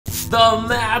The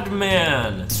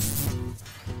madman!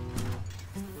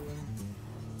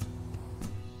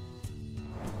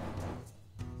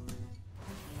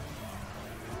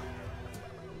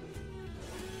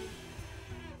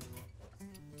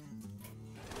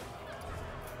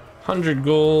 $100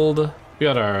 gold. We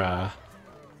got our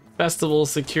festival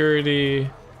security.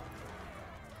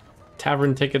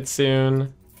 Tavern ticket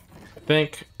soon. I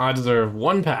think I deserve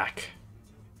 1 pack.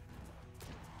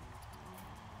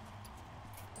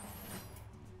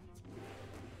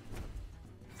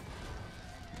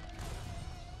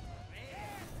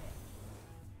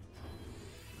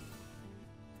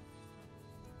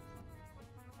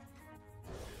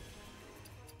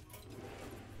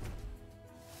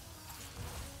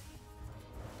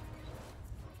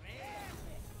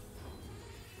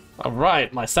 All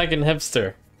right, my second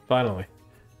hipster, finally.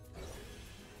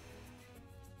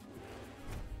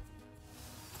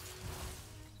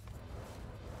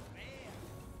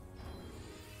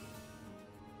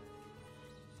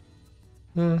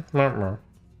 Any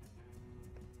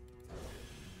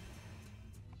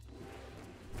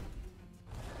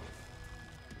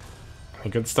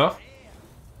good stuff?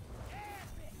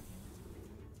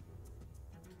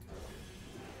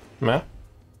 Meh?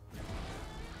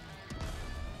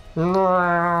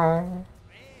 No.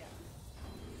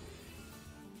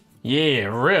 Yeah,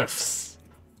 riffs.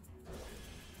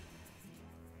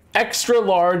 Extra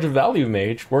large value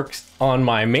mage works on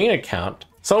my main account,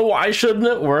 so why shouldn't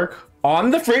it work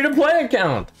on the free-to-play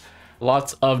account?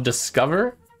 Lots of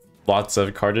discover, lots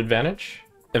of card advantage.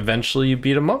 Eventually you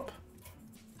beat them up.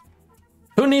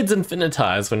 Who needs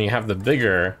infinitize when you have the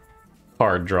bigger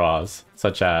card draws,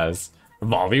 such as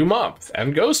Volume Up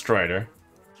and Ghost Rider?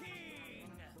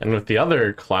 And with the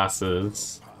other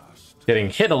classes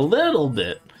getting hit a little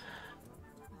bit,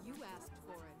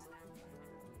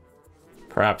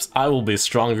 perhaps I will be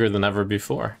stronger than ever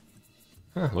before.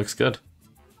 Huh, looks good.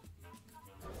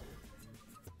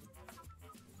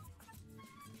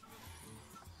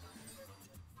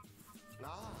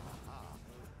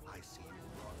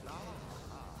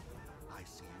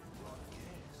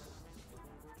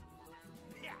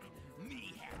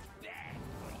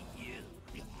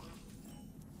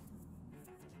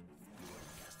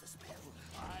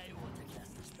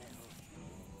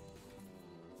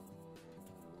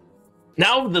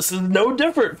 Now this is no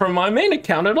different from my main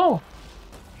account at all.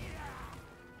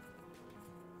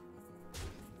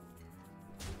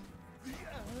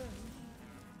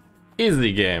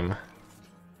 Easy game.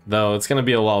 Though it's gonna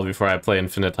be a while before I play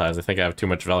Infinitize. I think I have too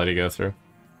much value to go through.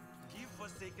 Give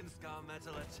Forsaken Scar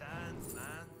Metal a chance,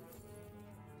 man.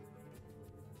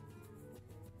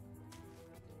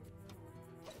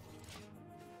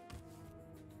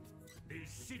 The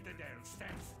citadel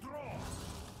stands strong.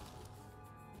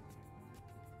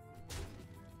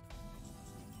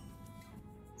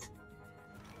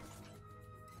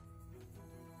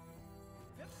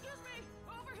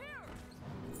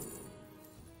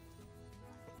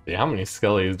 Yeah, how many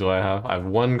skellies do I have? I have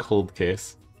 1 cold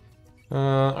case.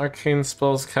 Arcane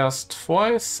spells cast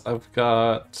twice. I've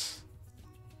got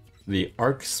the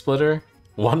Arc Splitter.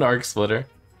 1 Arc Splitter.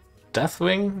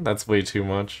 Deathwing? That's way too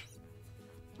much.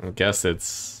 I guess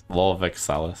it's Lull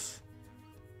Vexalis.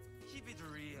 Keep it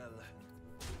real.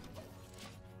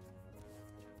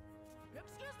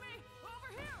 Excuse me, over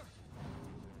here.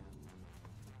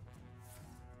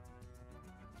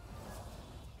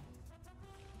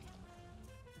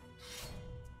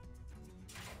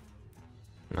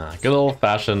 Good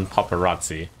old-fashioned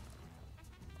paparazzi.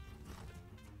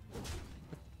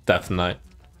 Death Knight.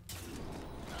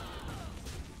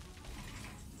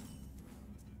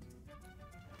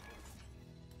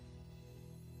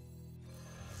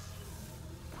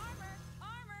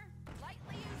 Armor,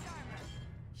 lightly used armor.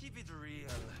 Keep it real.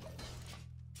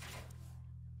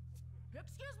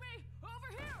 Excuse me, over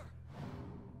here.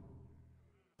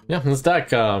 Yeah, this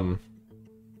deck,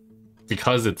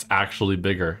 because it's actually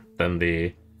bigger than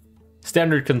the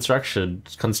standard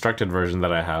constructed version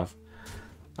that I have,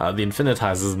 the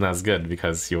Infinitize isn't as good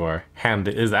because your hand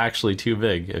is actually too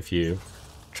big if you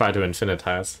try to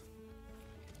Infinitize.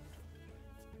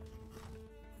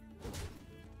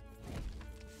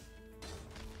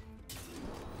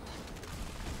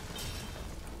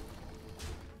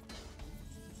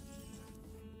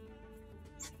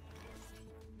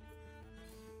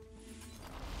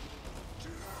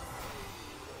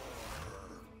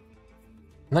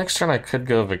 Next turn I could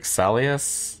go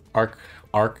Vexalius, Arc.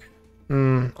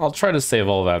 I'll try to save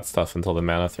all that stuff until the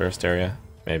Mana Thirst area,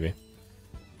 maybe.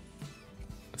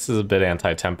 This is a bit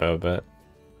anti-tempo, but...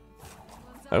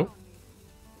 Oh?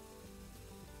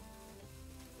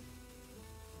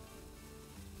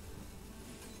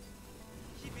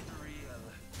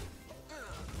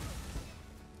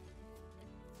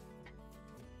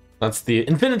 That's the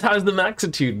Infinitize the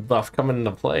Maxitude buff coming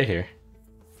into play here.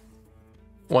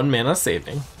 1 mana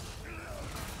saving.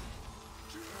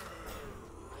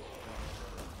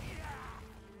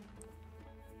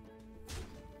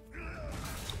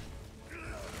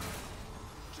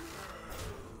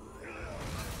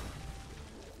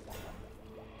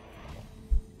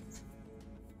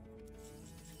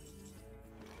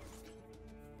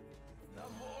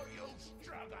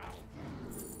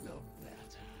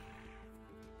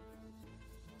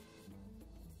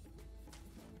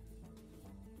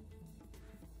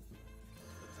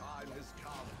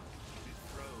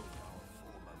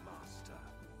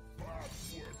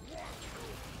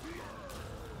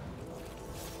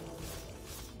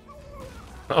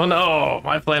 Oh no,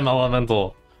 my flame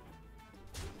elemental.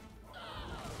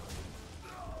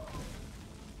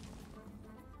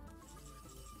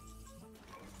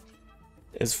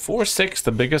 Is 4/6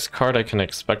 the biggest card I can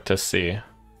expect to see?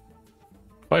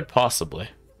 Quite possibly.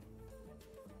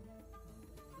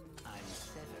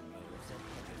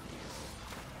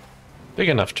 Big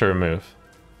enough to remove,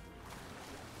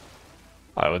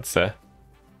 I would say.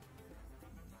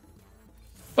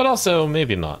 But also,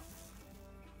 maybe not.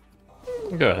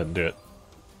 Go ahead and do it.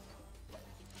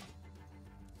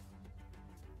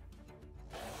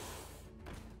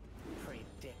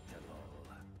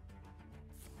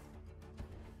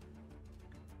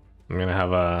 I'm gonna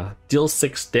have a deal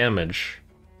 6 damage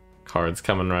cards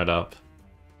coming right up.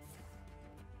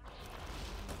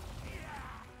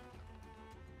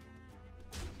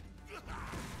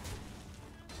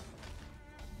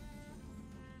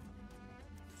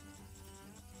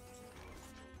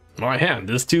 My hand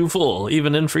is too full,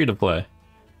 even in free-to-play.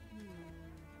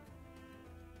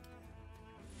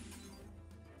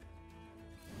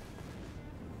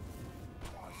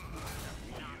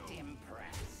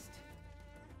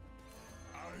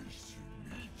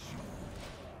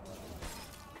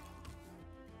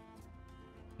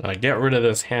 I get rid of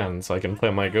this hand so I can play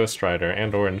my Ghost Rider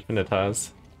and or Infinitize.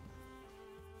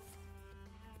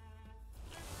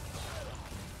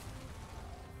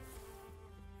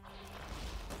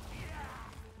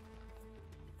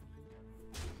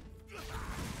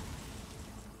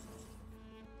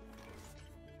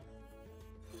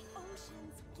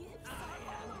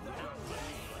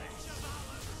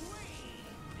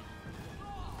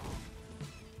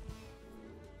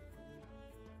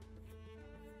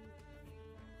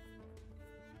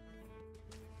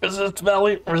 Resist,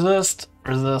 Valley, resist,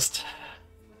 resist.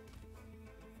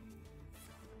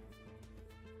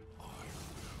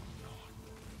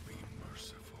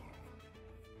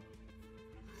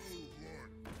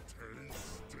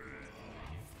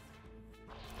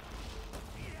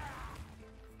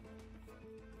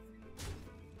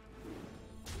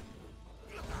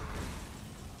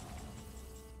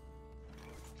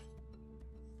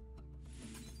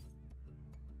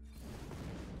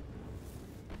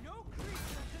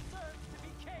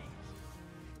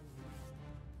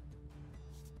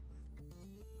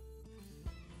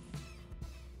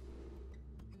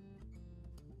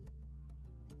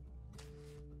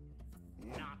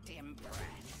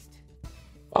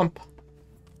 Bump.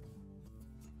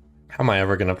 How am I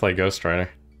ever gonna play Ghost Rider?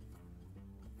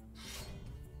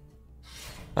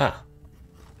 Ah.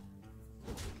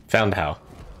 Found how.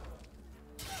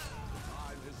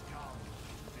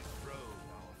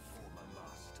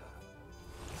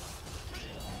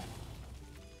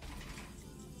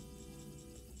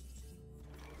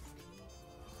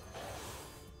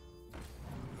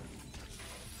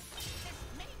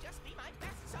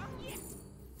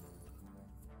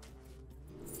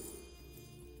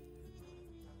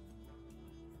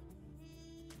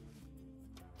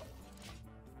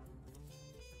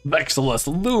 Vexilus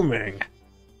looming.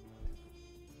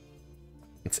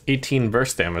 It's 18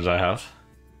 burst damage I have.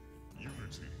 Unity,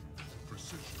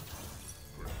 precision,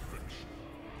 perfection.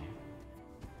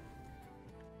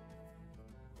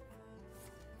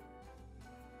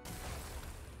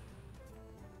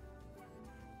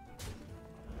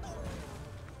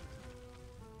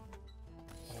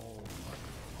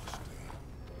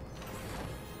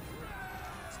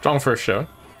 Strong first show.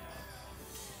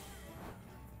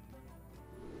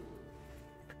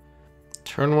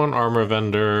 Turn 1 armor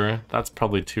vendor. That's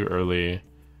probably too early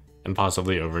and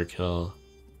possibly overkill.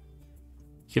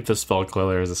 Keep the spell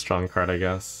queller as a strong card, I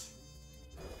guess.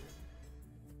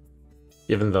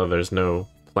 Even though there's no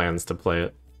plans to play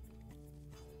it.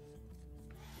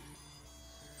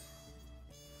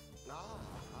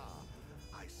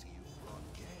 I see you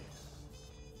brought guests.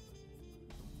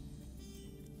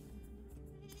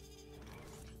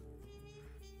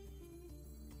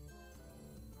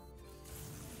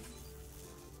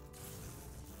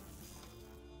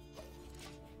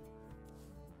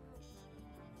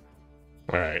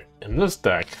 Alright, in this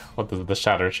deck, what does the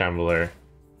Shatter Shambler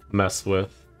mess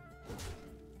with?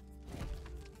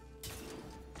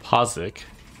 Pozic.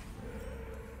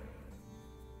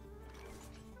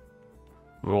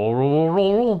 Roll, roll,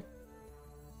 roll, roll.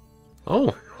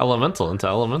 Oh, elemental into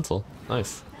elemental.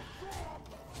 Nice.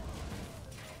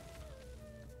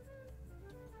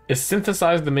 Is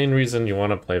synthesize the main reason you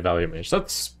want to play Value Mage?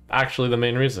 That's actually the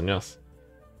main reason, yes.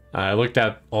 I looked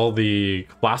at all the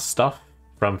class stuff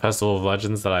from Festival of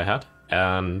Legends that I had,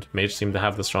 and Mage seemed to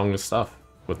have the strongest stuff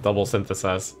with double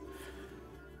synthesize.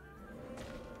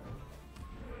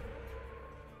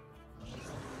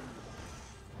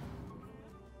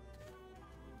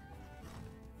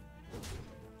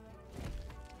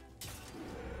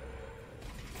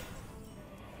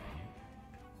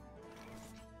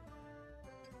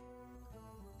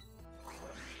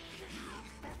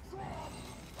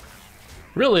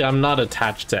 Really, I'm not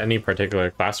attached to any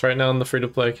particular class right now in the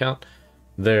free-to-play account.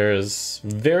 There's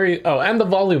oh, and the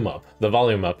volume up. The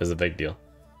volume up is a big deal.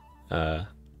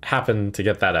 Happened to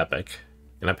get that epic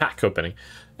in a pack opening.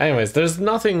 Anyways, there's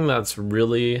nothing that's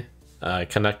really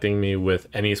connecting me with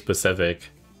any specific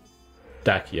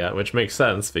deck yet, which makes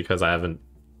sense because I haven't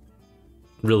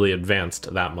really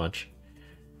advanced that much.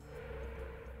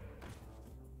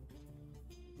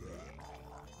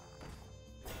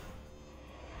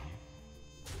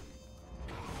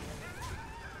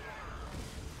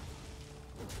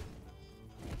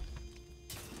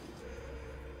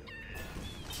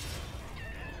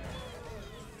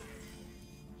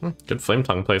 Good Flame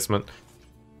Tongue placement.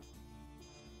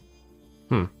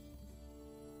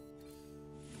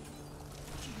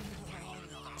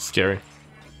 Scary.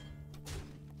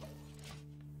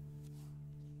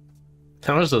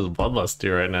 How much does Bloodlust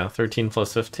do right now? 13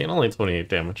 plus 15? Only 28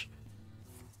 damage.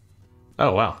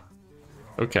 Oh, wow.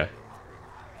 Okay.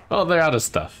 Well, they're out of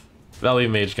stuff. Value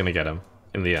Mage gonna get him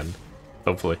in the end.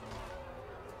 Hopefully.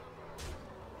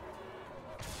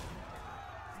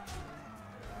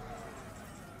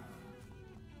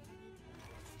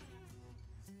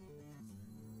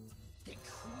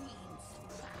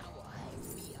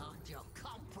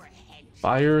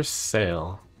 Fire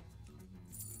Sale.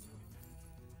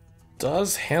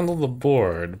 Does handle the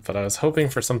board, but I was hoping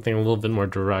for something a little bit more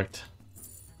direct.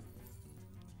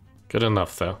 Good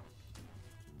enough, though.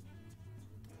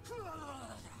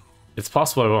 It's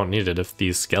possible I won't need it if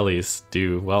these skellies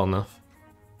do well enough.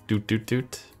 Doot doot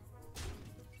doot.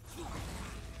 I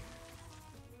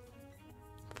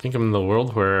think I'm in the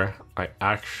world where I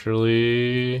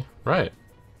actually... Right.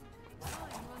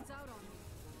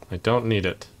 I don't need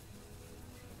it.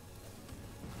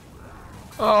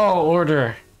 Oh,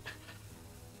 order!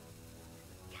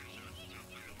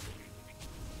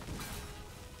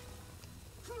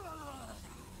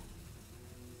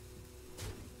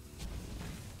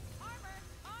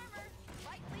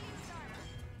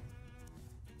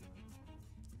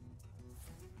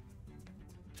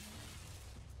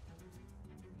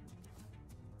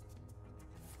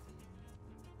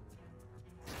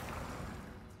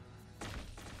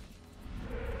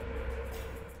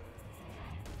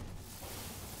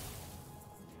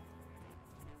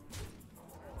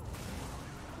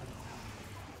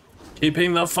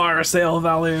 Keeping the fire sale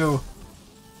value.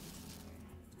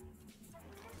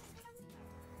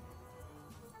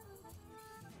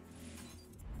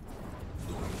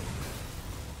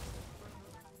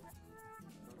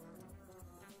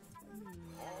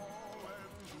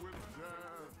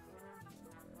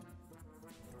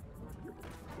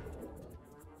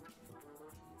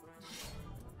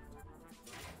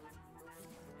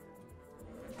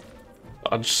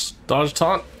 Dodge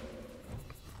taunt.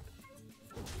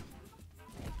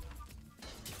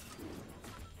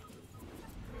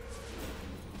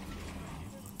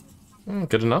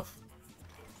 Good enough.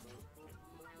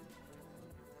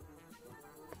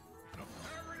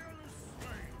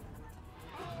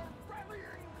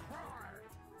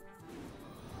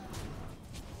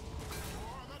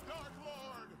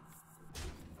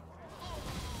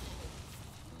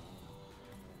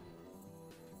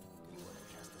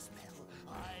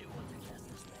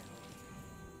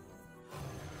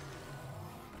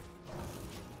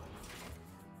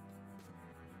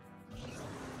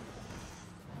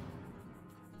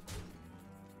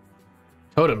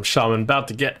 Totem Shaman about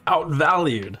to get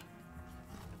outvalued.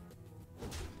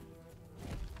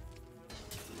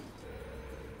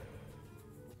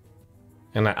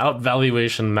 And an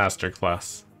outvaluation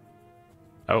masterclass.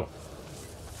 Oh.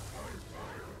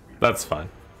 That's fine,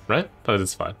 right? That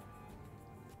is fine.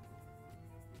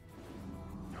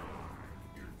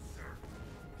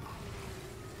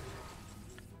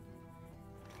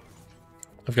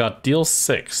 I've got deal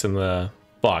 6 in the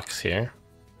box here.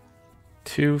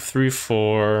 2, 3,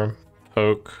 4,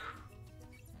 poke,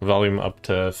 volume up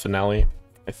to finale.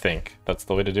 I think that's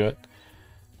the way to do it.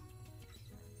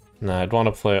 Nah, I'd want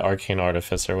to play Arcane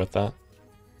Artificer with that.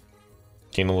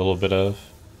 Gain a little bit of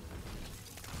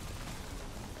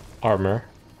armor.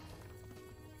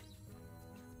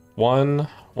 1,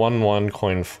 1, 1,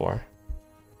 coin 4.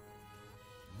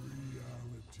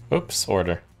 Oops,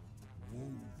 order.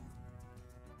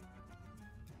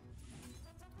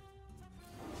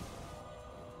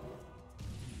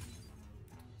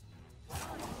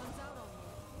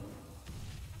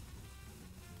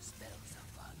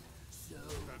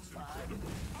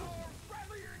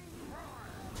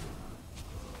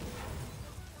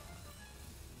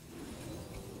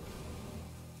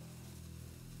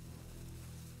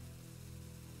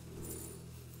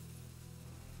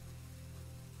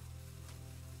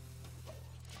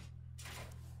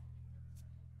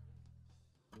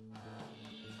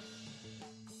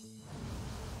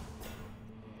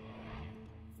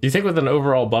 Do you think with an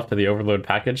overall buff to the Overload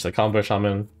package, the Combo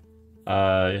Shaman,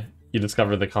 you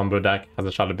discover the combo deck has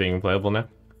a shot at being playable now?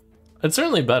 It's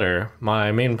certainly better.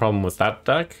 My main problem with that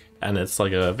deck, and it's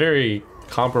like a very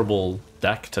comparable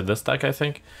deck to this deck, I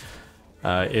think,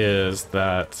 is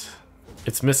that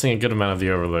it's missing a good amount of the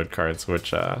Overload cards,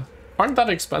 which aren't that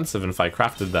expensive, and if I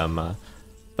crafted them,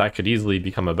 that could easily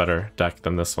become a better deck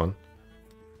than this one.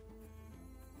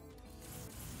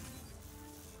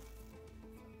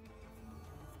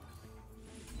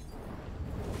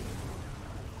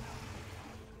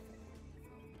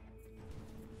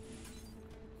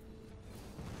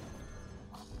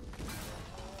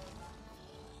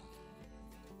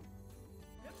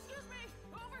 Excuse me,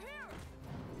 over here.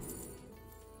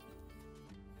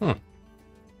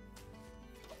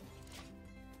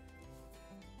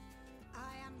 I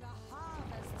am the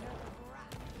harvester of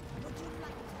wrath. Would you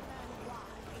like to learn why?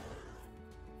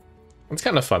 It's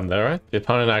kind of fun though, right? The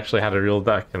opponent actually had a real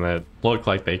deck and it looked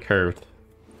like they curved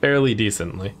fairly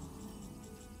decently.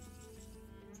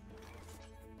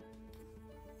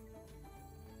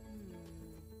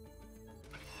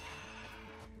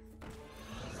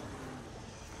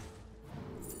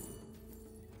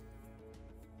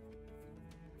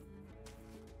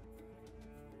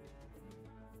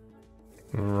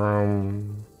 Unity,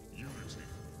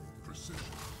 precision,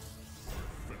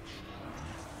 perfection.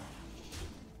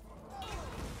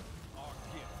 Our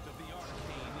gift of the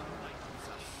arcane enlightens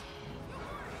us.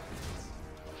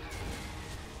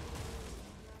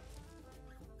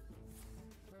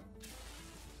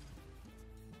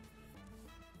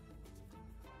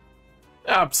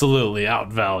 Absolutely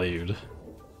outvalued.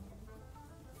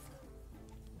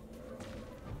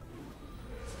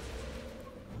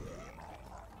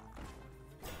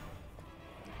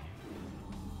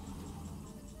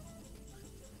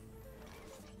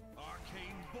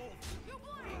 Arcane bolt. You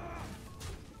blink.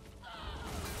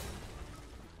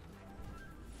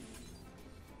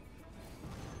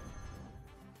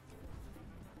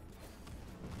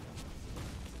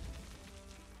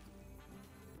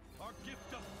 Our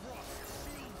gift of frost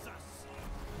shields us.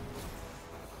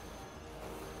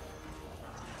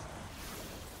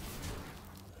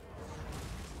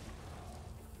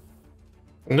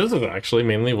 And this is actually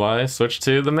mainly why I switched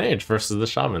to the Mage versus the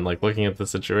Shaman, like looking at the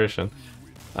situation.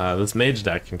 This Mage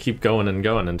deck can keep going and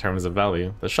going in terms of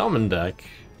value. The Shaman deck,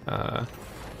 it's a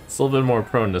little bit more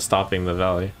prone to stopping the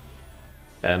value.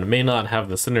 And may not have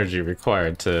the synergy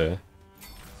required to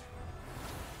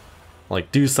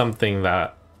like do something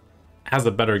that has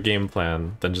a better game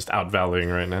plan than just outvaluing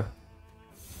right now.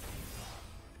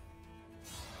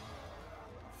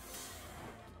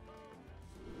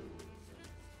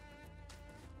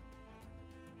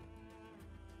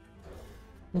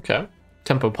 Okay,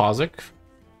 Tempo Posic,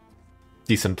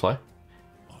 decent play.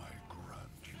 I grant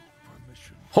you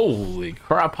permission. Holy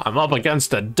crap, I'm up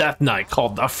against a Death Knight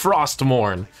called the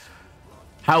Frostmourne.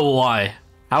 How will I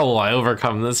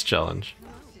overcome this challenge?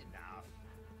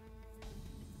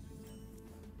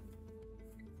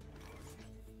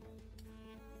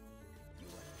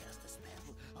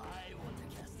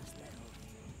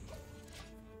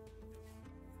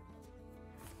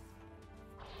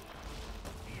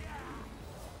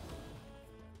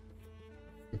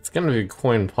 It's gonna be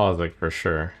Coin Posic for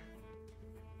sure.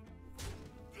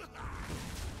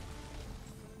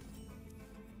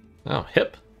 Oh,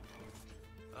 hip.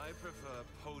 I prefer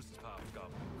post-pop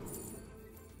goblin.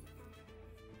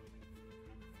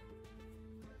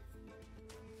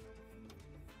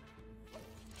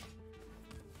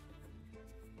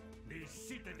 The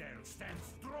citadel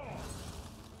stands strong.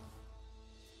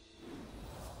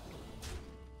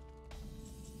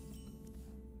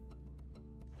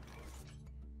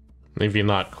 Maybe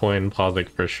not coin Pozic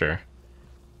for sure.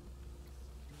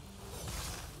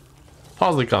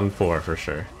 Pozic on 4 for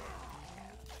sure.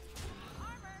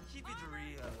 Keep it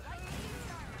real.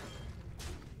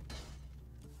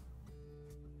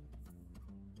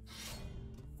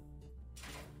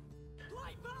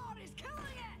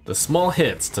 The small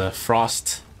hits to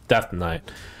Frost Death Knight.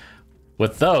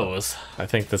 With those, I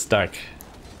think this deck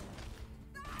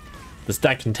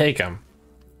can take him.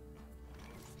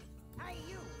 Hey,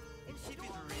 you! It's Keep it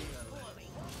your real. for me.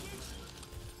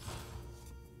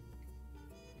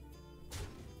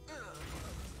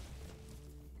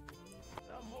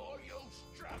 The more you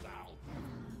struggle,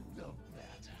 the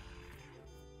better.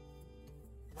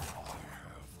 I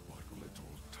have but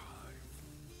little time.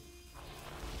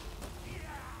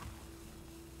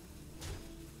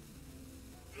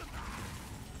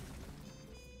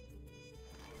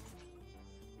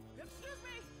 Excuse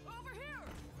me! Over here!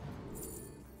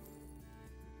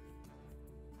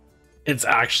 It's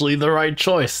actually the right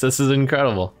choice. This is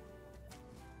incredible.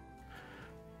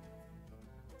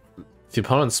 The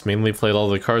opponents mainly played all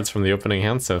the cards from the opening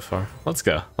hand so far. Let's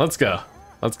go. Let's go.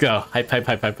 Let's go. Hype, hype,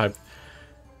 hype, hype, hype.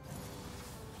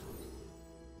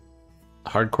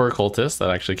 Hardcore Cultist, that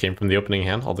actually came from the opening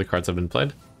hand. All the cards have been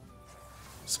played.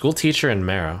 School Teacher and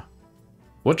Marrow.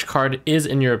 Which card is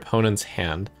in your opponent's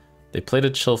hand? They played a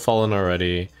Chill Fallen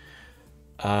already.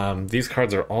 These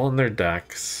cards are all in their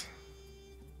decks.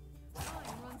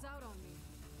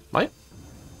 Might?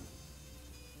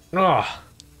 Ah.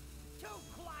 Too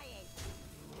quiet!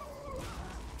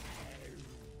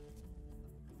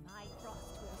 My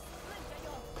frost will splinter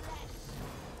your flesh!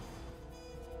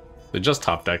 They just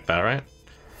top decked that, right?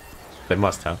 They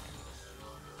must have.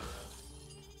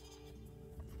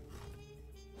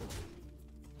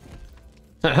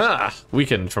 Haha!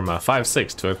 Weakened from a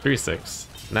 5/6 to a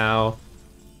 3/6. Now,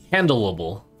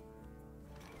 handleable.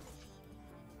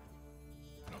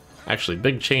 Actually,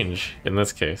 big change in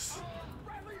this case.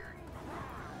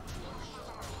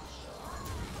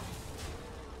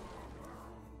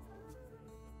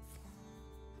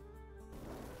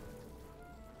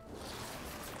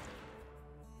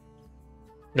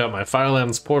 Got my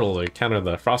Firelands portal to counter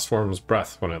the Frostworm's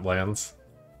breath when it lands.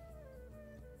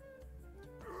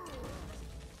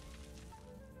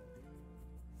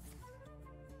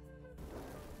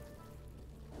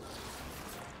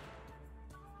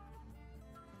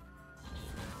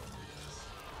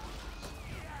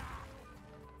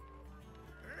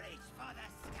 Reach for the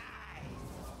skies!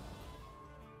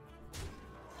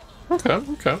 Okay,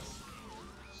 okay.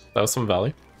 That was some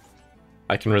value.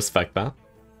 I can respect that.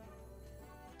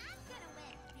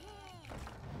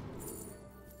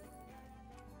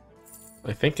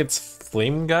 I think it's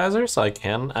Flame Geyser, so I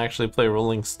can actually play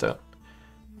Rolling Stone.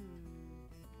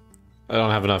 I don't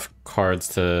have enough cards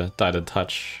to die to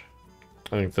touch. I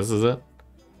think this is it.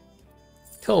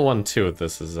 Kill 1/2 with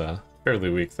this is fairly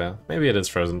weak though. Maybe it is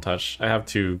Frozen Touch. I have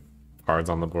 2 cards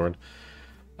on the board.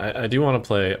 I do want to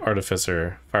play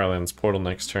Artificer Firelands Portal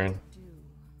next turn.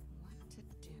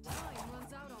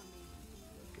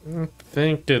 I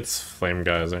think it's Flame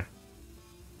Geyser.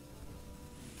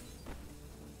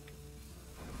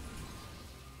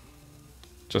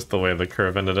 Just the way the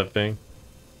curve ended up being.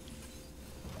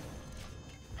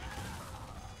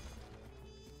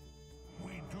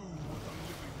 We do what the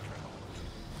living cannot.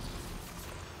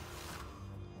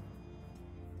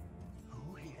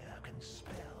 Who here can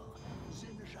spell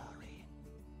jnZaneHD?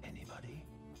 Anybody?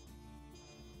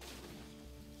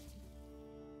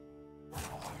 I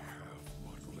have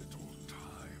but little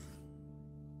time.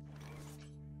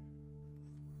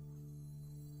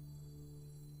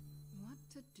 What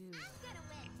to do?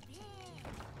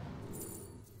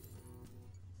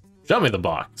 Show me the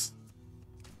box.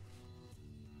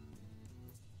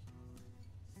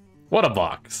 What a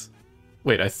box.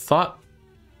 Wait, I thought...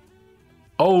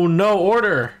 Oh, no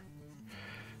order!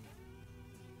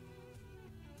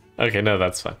 Okay, no,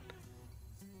 that's fine.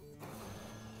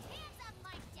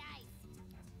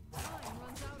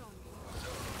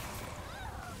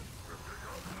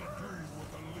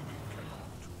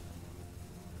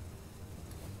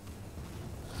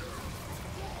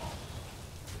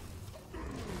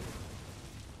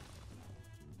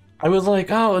 I was like,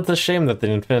 oh, it's a shame that the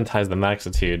Infinitize the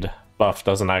Maxitude buff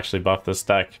doesn't actually buff this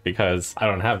deck because I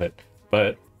don't have it.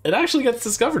 But it actually gets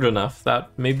discovered enough that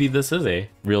maybe this is a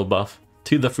real buff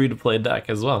to the free-to-play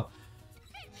deck as well.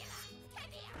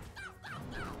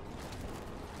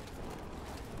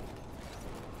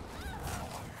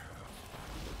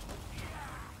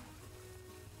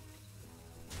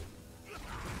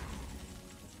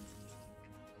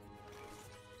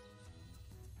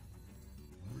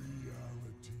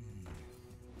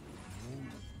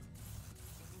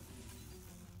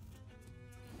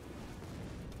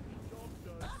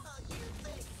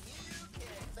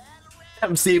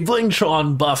 MC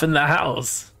Blingtron buff in the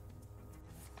house.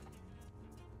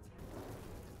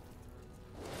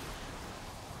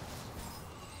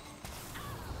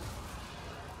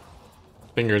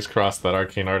 Fingers crossed that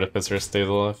Arcane Artificer stays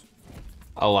alive.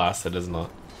 Alas, it is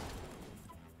not.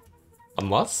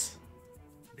 Unless?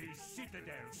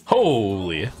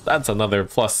 Holy, that's another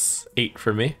 +8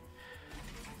 for me.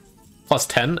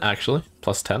 +10, actually.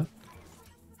 +10.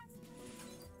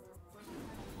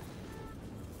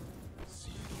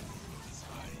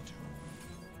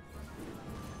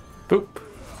 Boop.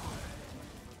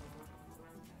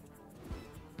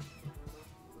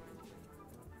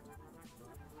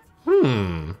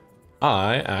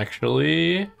 I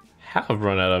actually have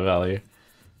run out of value.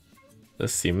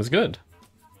 This seems good.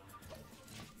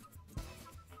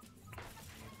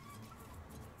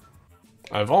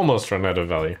 I've almost run out of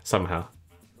value, somehow.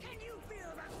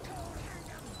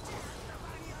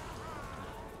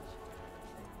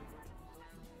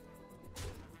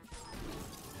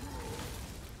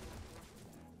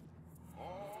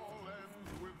 All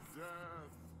ends with death.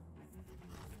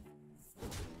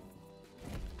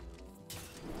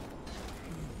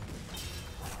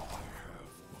 I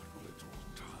have but little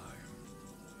time.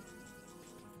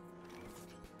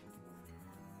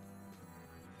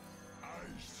 I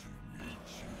should meet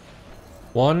you.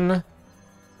 1,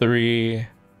 3,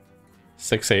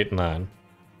 6, 8, 9.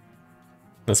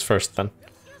 This first then.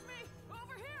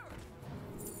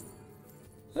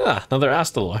 Ah, another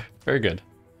Astalor. Very good.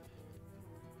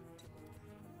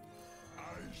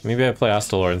 Maybe I play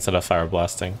Astalor instead of Fire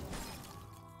Blasting.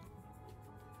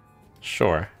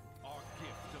 Sure. Our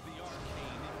gift of the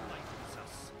arcane enlightens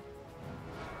us.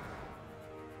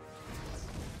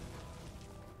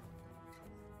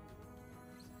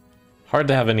 Hard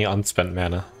to have any unspent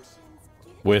mana.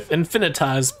 With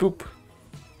Infinitize, boop.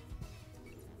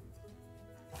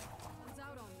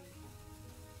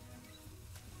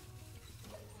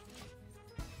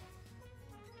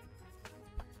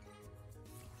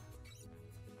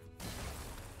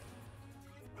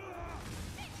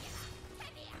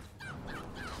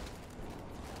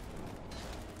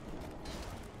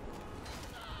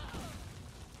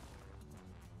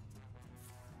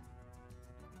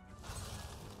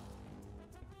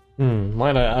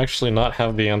 Might I actually not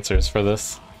have the answers for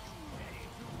this?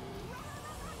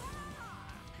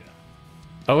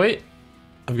 Oh wait,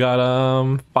 I've got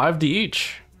 5 to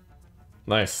each.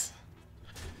 Nice.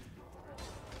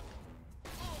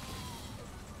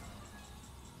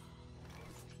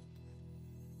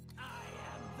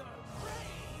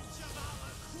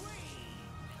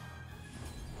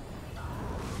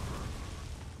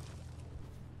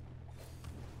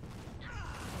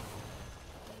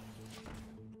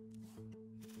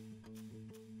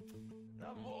 The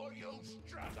more you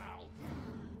struggle,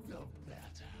 the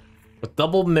better. With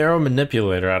double Marrow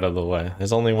Manipulator out of the way,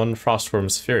 there's only one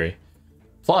Frostworm's Fury.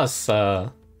 Plus,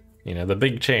 you know, the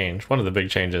big change, one of the big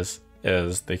changes,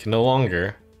 is they can no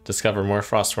longer discover more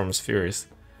Frostworm's Furies.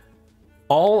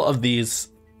 All of these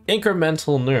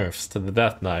incremental nerfs to the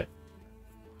Death Knight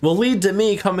will lead to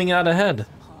me coming out ahead.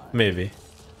 Maybe.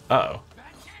 Uh-oh.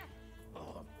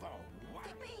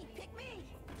 Pick me! Pick me!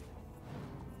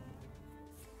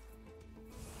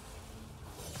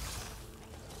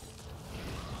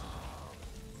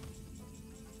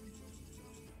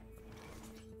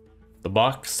 The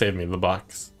box? Save me, the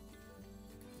box.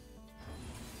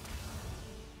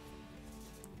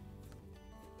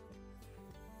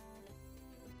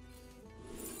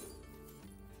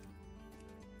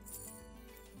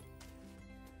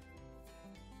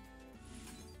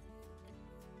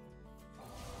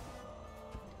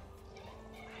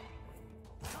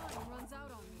 Time runs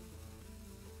out on me.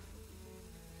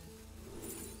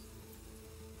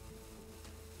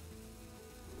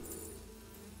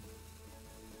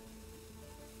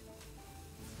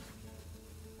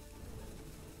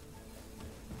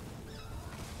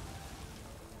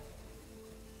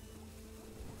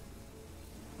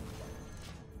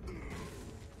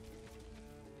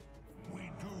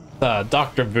 The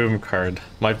Dr. Boom card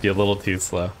might be a little too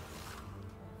slow.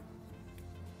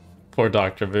 Poor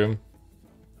Dr. Boom.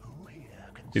 Who here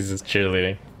can He's just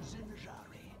cheerleading. jnZaneHD?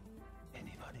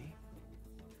 Anybody?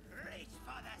 Reach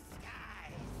for the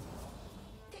skies!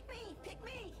 Pick me! Pick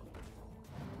me!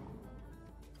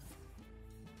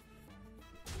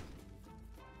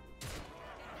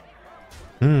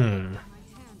 My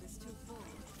hand is too full.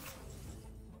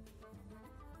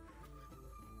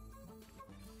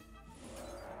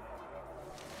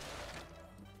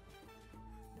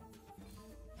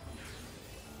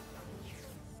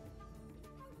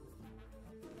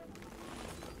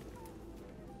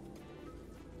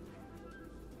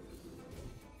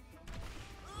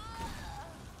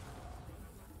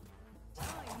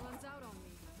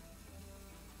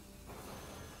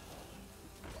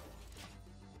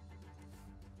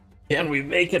 Can we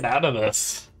make it out of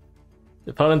this?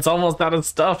 The opponent's almost out of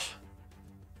stuff.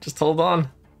 Just hold on.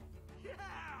 Yeah,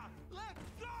 let's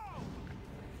go.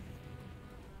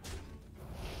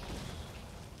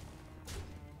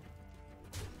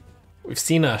 We've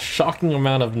seen a shocking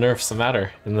amount of nerfs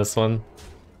matter in this one.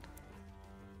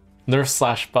 Nerfs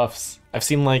slash buffs. I've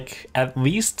seen like at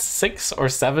least 6 or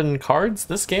 7 cards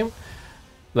this game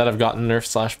that have gotten nerfed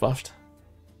slash buffed.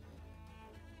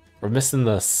 We're missing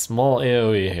the small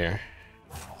AoE here.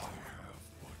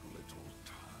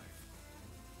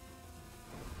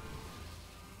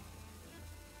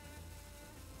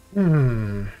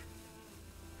 Hmm.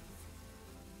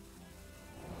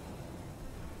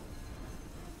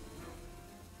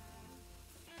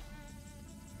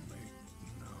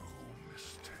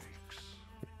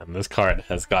 And this card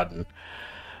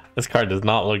does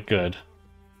not look good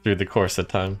through the course of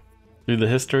time. Through the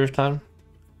history of time.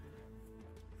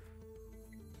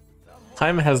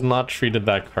 Time has not treated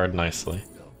that card nicely.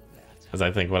 Is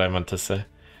I think what I meant to say.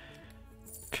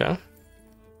 Okay.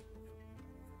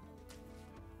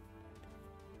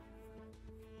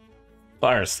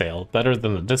 Fire sale, better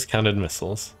than the discounted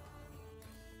missiles.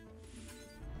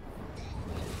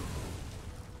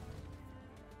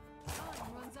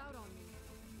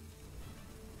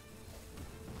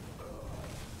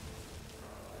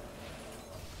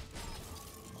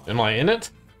 Am I in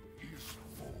it?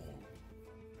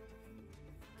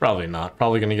 Probably not.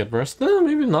 Probably gonna get burst. No,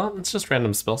 maybe not. It's just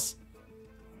random spells.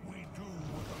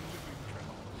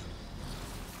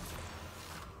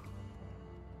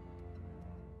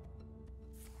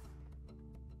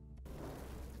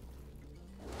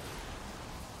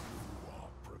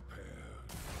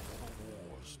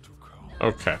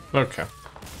 Okay, okay.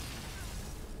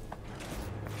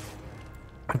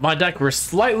 My deck were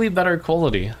slightly better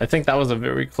quality. I think that was a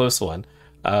very close one.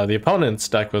 The opponent's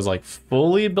deck was like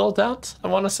fully built out, I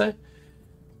want to say.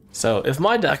 So if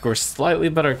my deck were slightly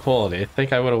better quality, I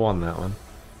think I would have won that one.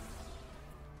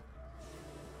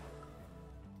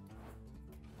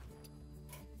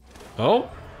 Oh,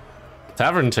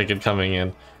 tavern ticket coming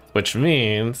in, which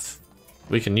means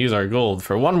we can use our gold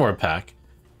for one more pack.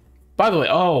 By the way,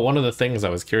 oh, one of the things I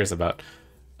was curious about.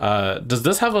 Does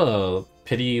this have a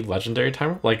pity legendary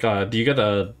timer? Like, do you get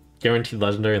a guaranteed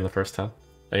legendary in the first 10?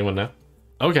 Anyone know?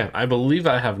 Okay, I believe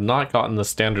I have not gotten the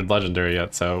standard legendary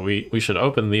yet, so we should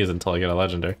open these until I get a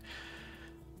legendary.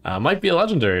 Might be a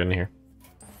legendary in here.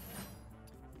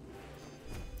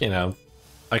 You know,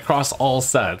 across all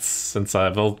sets, since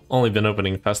I've only been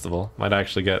opening Festival, might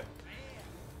actually get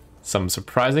some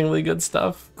surprisingly good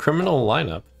stuff. Criminal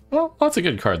lineup. Well, lots of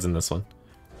good cards in this one.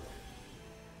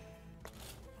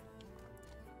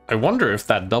 I wonder if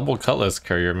that double Cutlass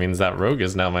Courier means that Rogue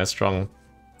is now my strong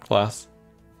class.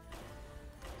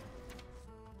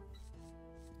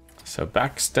 So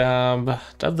Backstab,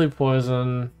 Deadly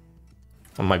Poison,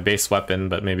 on my base weapon,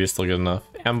 but maybe it's still good enough.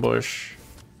 Ambush,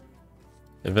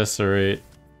 Eviscerate,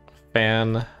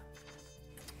 Fan,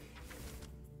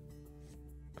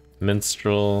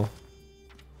 Minstrel,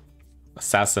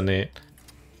 Assassinate,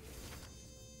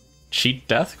 Cheat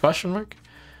Death, question mark?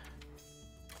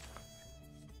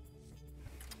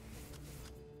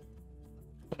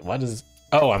 What is...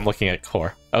 Oh, I'm looking at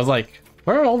core. I was like,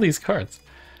 where are all these cards?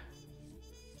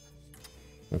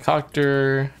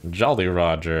 Concoctor, Jolly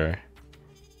Roger,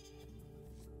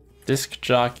 Disc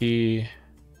Jockey,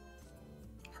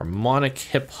 Harmonic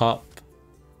Hip Hop,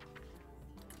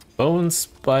 Bone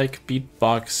Spike,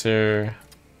 Beatboxer.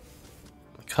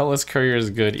 Cutlass Courier is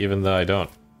good even though I don't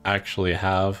actually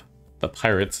have the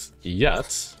pirates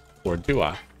yet. Or do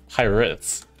I?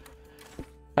 Pirates.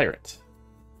 Pirate.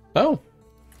 Oh.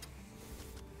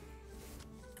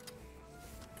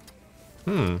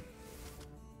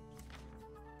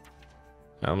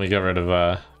 Now, let me get rid of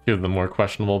a few of the more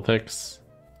questionable picks.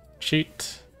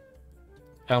 Cheat.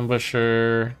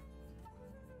 Ambusher.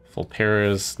 Full pair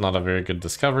is not a very good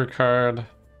discover card.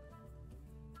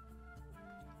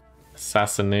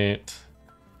 Assassinate.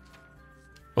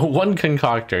 Oh, one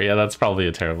concoctor. Yeah, that's probably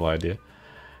a terrible idea.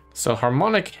 So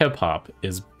Harmonic Hip Hop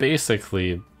is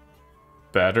basically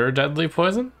better Deadly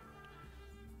Poison.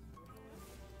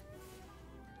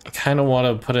 I kind of want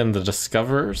to put in the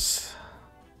Discoverers.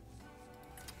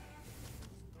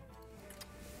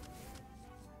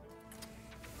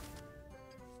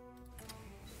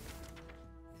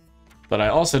 But I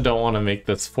also don't want to make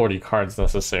this 40 cards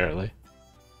necessarily.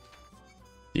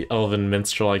 The Elven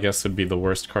Minstrel, I guess, would be the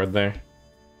worst card there.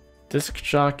 Disc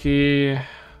Jockey...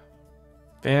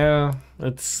 Yeah,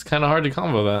 it's kind of hard to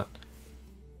combo that.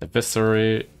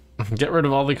 Eviscerate... Get rid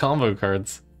of all the combo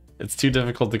cards. It's too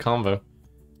difficult to combo.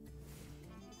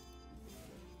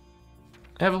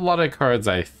 I have a lot of cards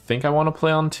I think I want to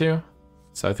play on too.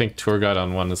 So I think Tour Guide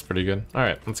on 1 is pretty good.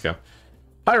 Alright, let's go.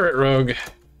 Pirate Rogue.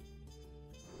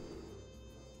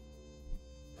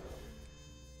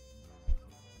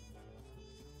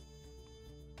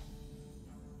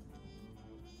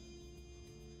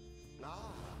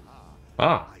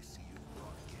 Ah. I see you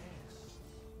brought guests.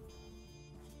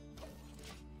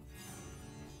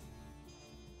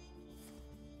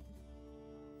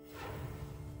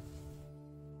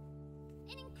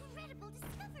 An incredible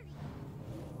discovery.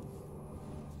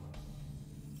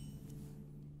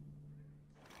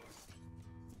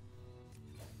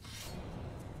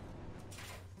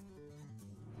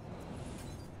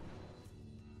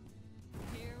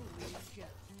 Here we go.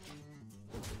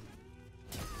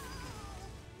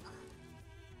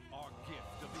 Our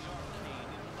gift of the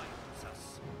arcane enlightens us.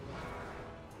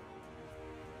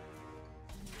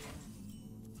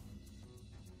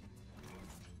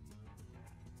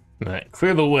 Alright,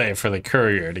 clear the way for the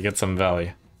courier to get some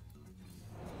value.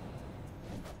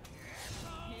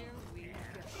 Here we go.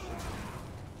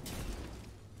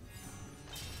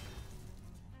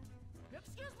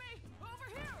 Excuse me, over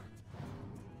here.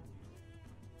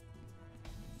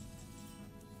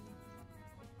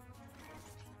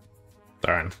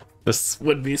 Darn. This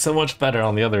would be so much better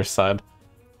on the other side.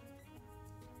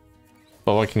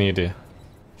 But what can you do?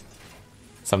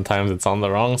 Sometimes it's on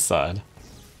the wrong side.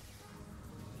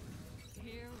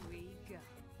 Here we go.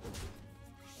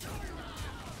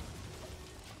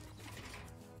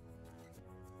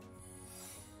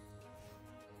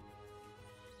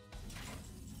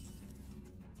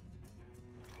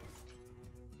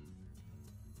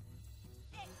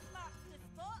 X marks the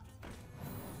spot.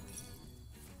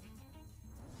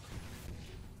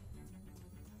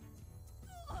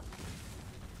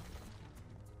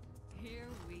 Here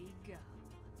we go.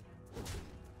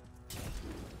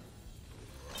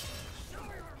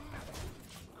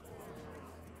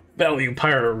 Value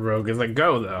Pirate Rogue is a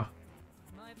go though.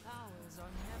 My powers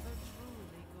are never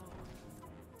truly gone.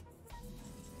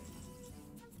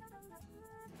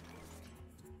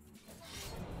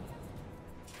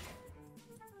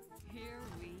 Here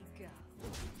we go.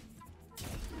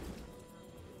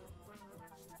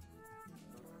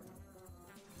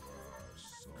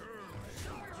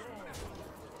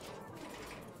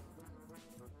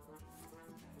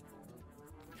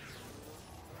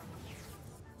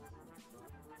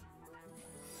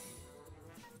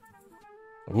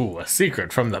 Ooh, a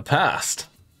secret from the past.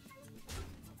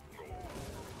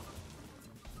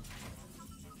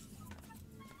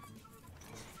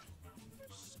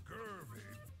 Scurvy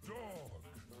dog.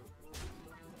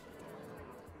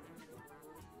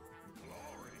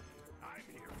 Glory, I'm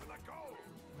here for the gold.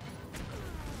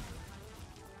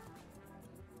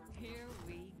 Here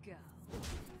we go.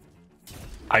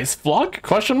 Ice Block?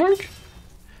 Question mark? This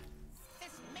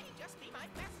may just be my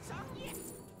best song yet.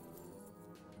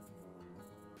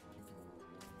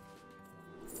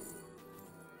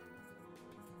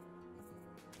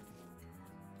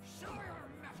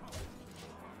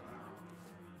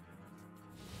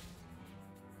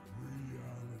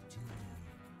 Reality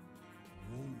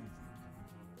woven.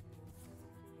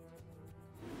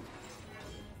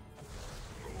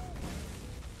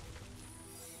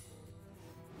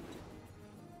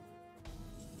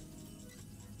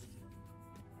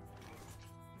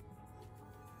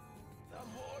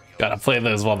 Gotta play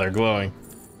those while they're glowing.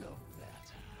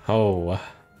 Oh.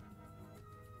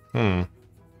 Hmm. The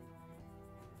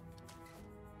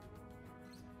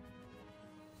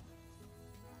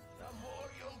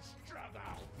more you'll struggle,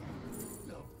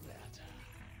 the better.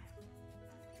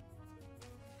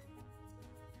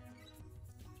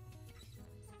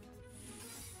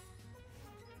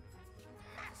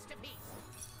 Masterpiece.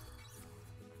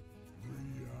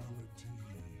 Reality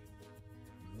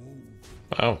woven.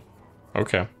 Oh.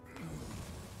 Okay.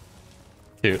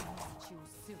 Cute. Too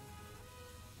soon.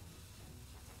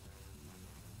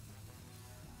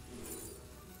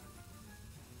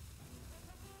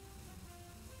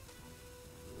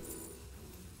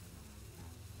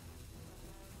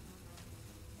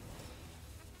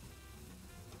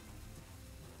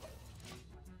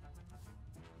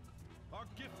 Our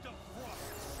gift of frost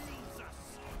shields us.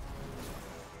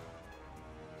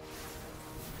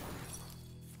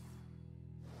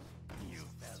 You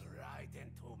fell right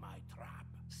into my trap.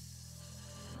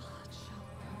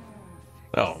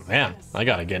 Oh man, I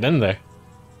gotta get in there.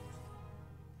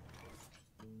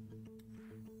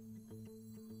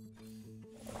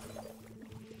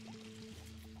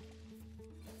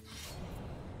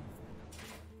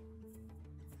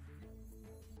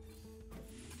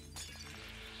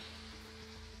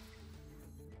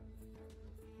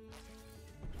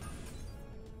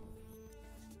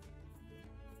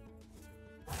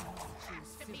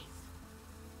 soon.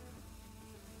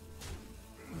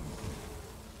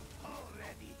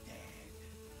 Already dead.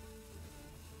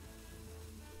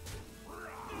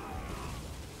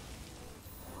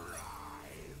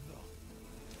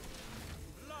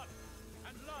 Blood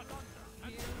and blood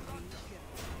and Here we go.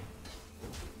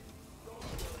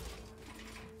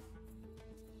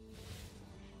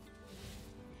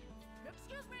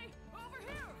 Excuse me, over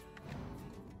here.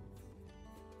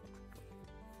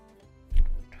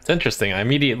 It's interesting. I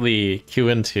immediately cue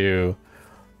into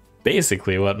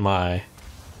basically what my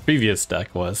previous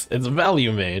deck was. It's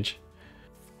Value Mage.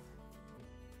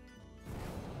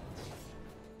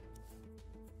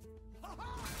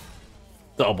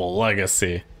 Double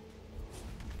Legacy.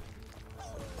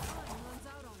 Runs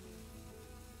out on you.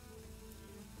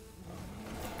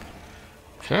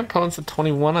 Current opponent's at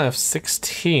 21, I have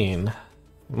 16. It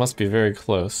must be very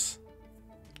close.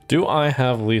 Do I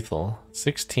have lethal?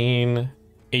 16,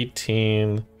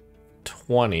 18,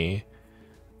 20. So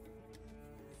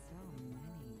many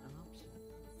options.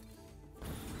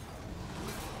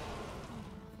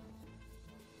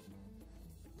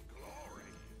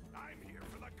 Glory. I'm here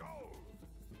for the gold.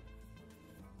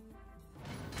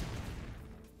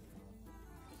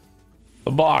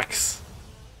 The box.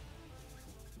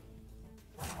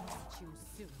 Too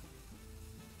soon.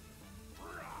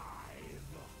 Here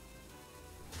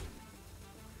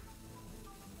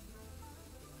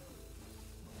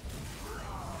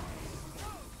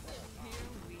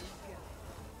we go.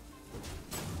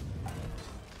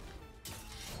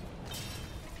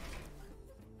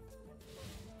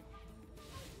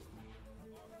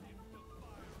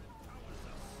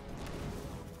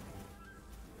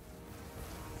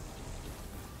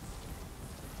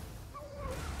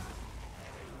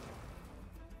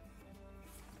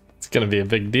 It's gonna be a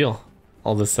big deal.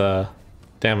 All this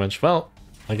damage. Well,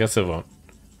 I guess it won't.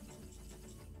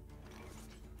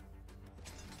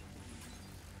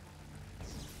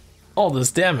 All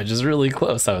this damage is really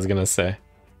close, I was gonna say.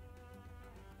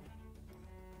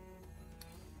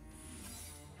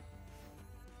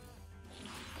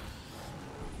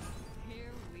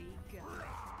 Here we go.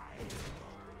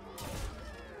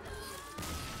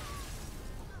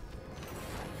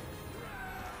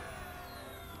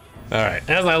 Alright,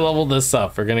 as I level this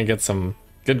up, we're gonna get some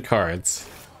good cards.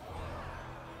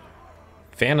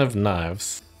 Fan of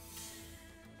Knives.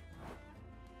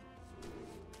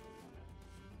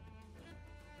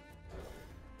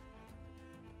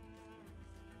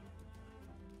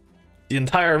 The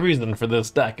entire reason for this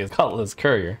deck is Cutlass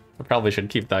Courier. I probably should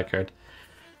keep that card.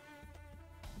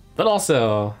 But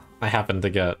also, I happen to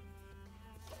get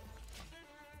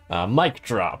Mic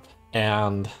Drop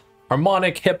and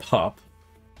Harmonic Hip Hop.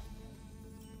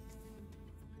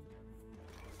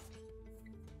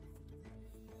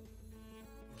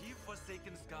 give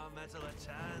Forsaken Scar Metal a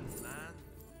chance, man.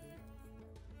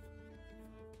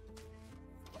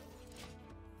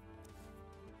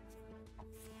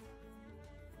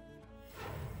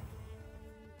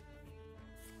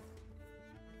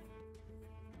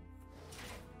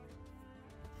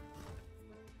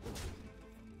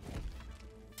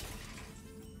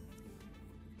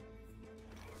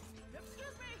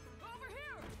 Excuse me, over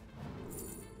here.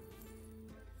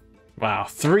 Wow,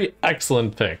 3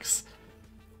 excellent picks.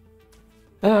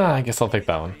 I guess I'll pick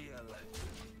that one.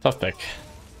 Tough pick.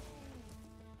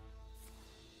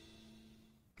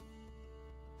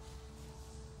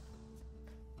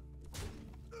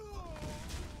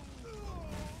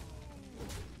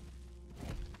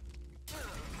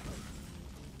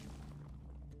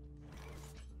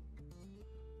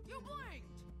 You blinked.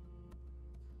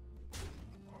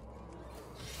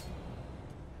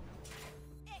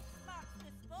 X marks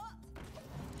the spot.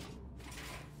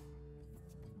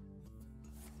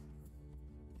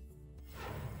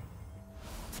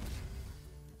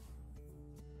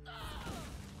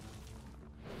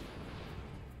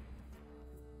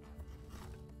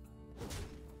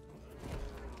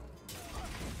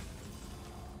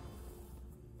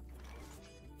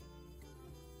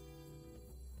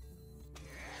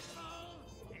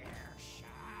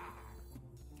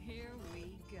 Here we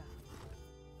go.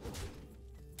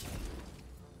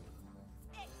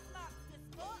 X marks the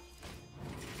spot.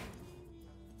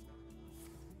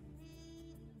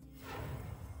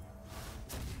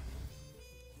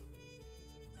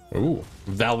 Ooh,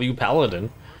 Value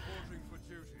Paladin. Reporting for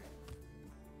duty.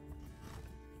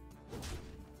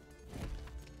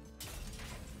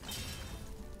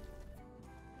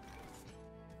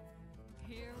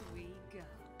 Here we go.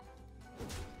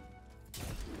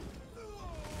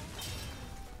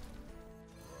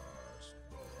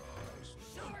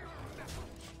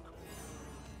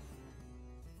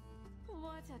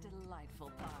 What What a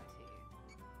delightful party.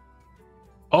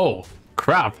 Oh,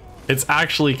 crap. It's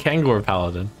actually Kangor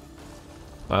Paladin.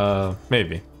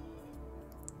 Maybe.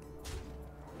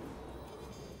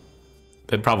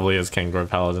 It probably is Kangor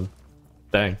Paladin.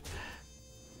 Dang.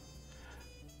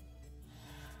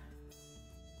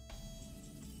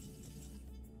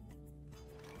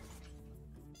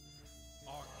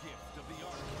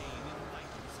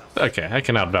 Okay, I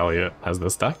can outvalue it as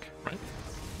this deck, right?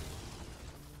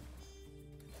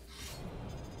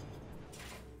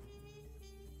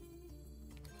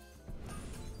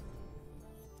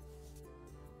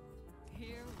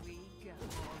 Here we go.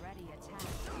 Already attacked.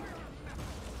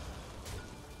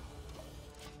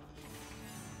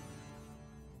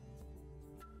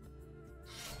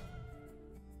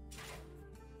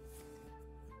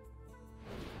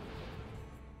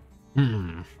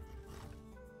 Hmm.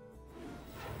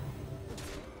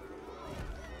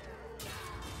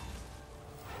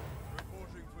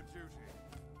 Reporting for duty.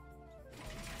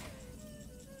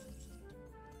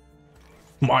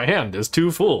 My hand is too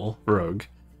full, rogue.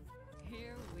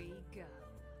 Here we go.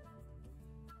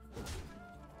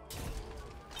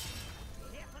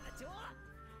 Here for the door.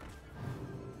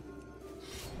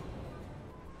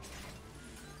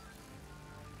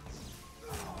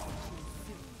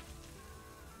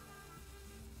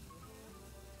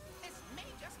 This may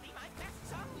just be my best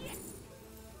song yet.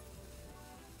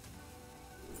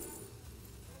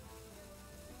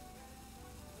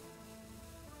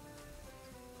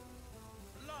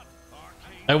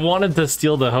 I wanted to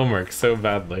steal the homework so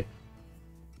badly.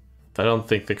 I don't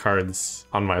think the cards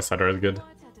on my side are as good. What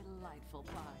a delightful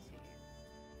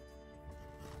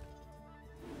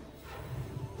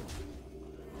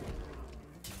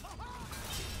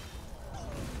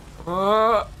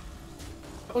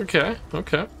party. Okay,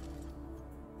 okay.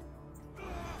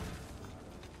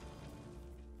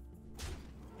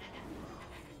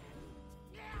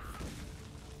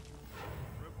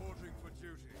 Reporting for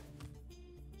duty.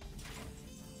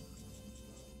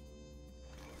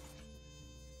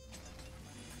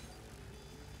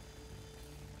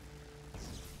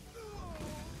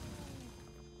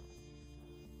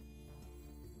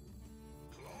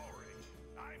 Glory!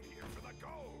 I'm here for the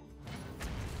gold!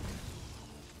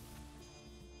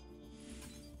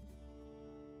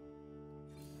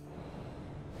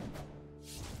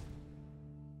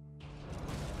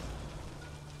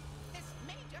 This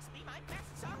may just be my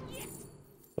best song yet.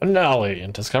 Finale.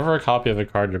 And discover a copy of a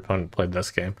card your opponent played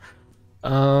this game.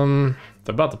 They're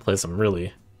about to play some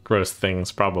really gross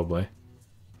things, probably.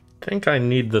 I think I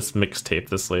need this mixtape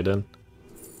this late in.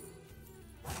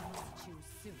 Too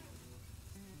soon.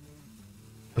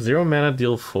 0 mana,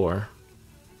 deal 4.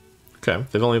 Okay,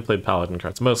 they've only played Paladin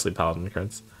cards, mostly Paladin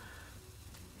cards.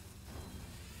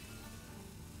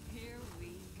 Here we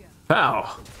go.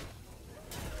 Pow!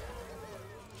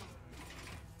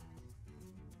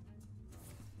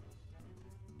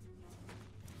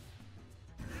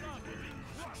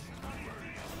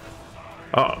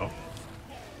 Uh-oh.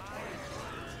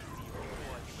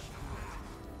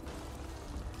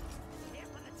 Here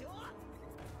for the door.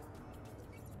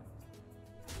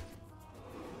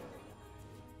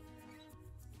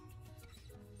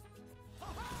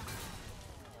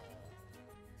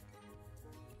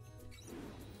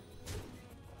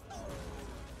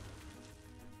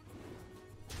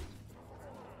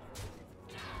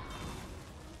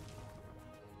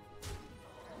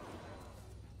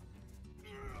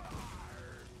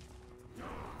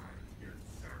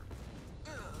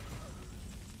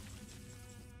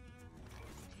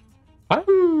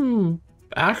 I'm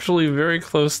actually very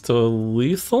close to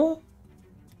lethal.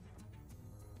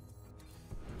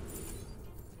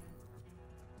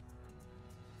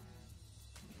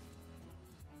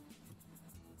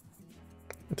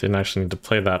 Didn't actually need to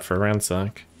play that for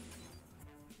Ransack.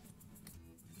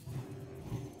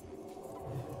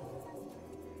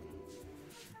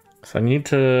 So I need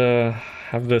to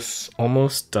have this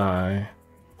almost die.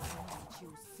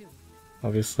 Too soon.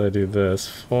 Obviously I do this.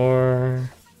 4,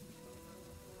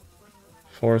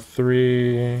 4,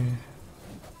 3.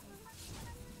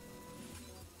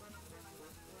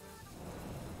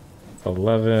 It's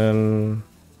 11.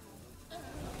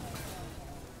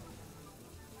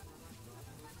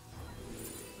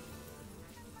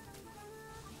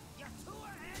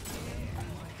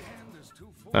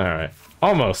 All right,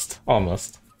 almost. Well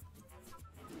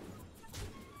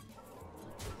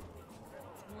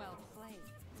played.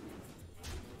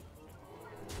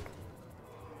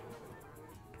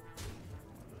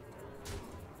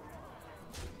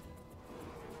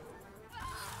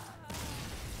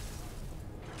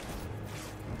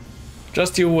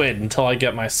 Just you wait until I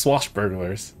get my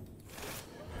swashbucklers.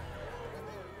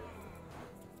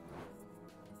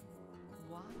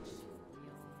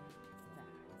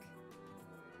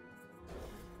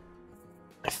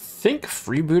 think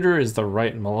Freebooter is the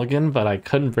right mulligan, but I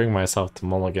couldn't bring myself to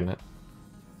mulligan it.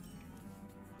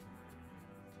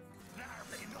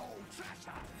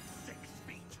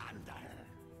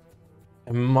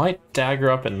 I might dagger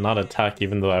up and not attack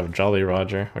even though I have Jolly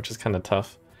Roger, which is kind of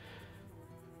tough.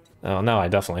 Oh, now I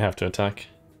definitely have to attack.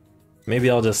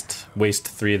 Maybe I'll just waste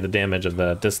 3 of the damage of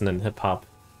the Dissonant Hip Hop.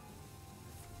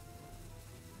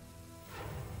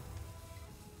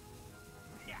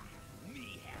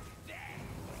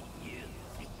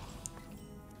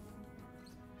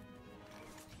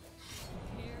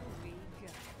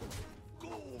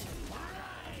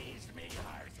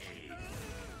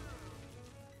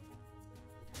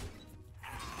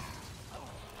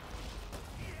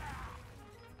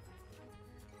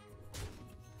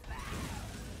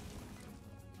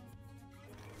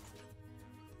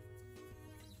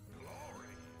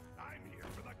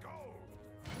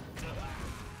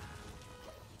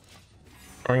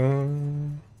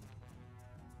 Boing.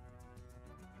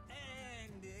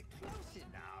 And close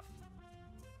enough.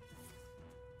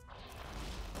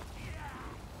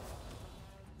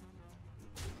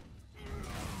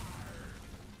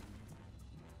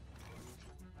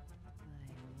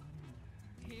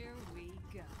 Here we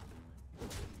go.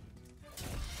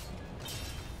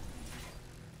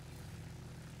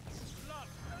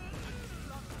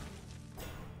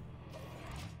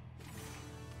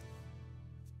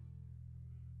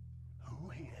 Who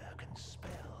here can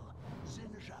spell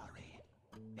Zinjari?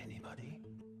 Anybody?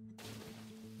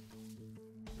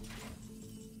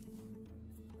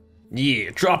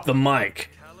 Yeah, drop the mic.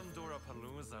 Kalimdora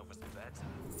Palooza was better.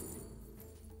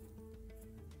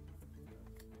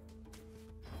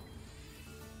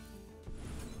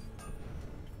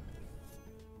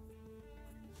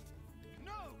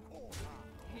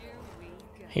 Here we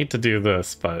go. Hate to do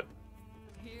this, but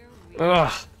Here we go.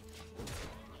 ugh.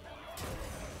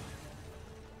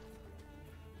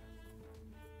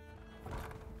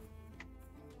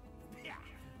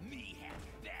 Me have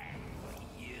that for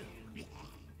you.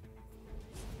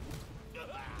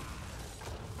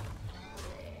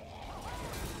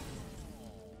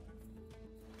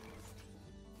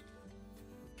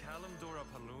 Kalimdora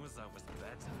Palooza was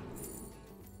better.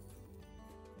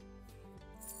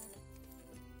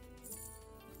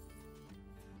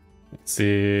 Let's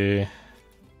see.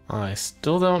 I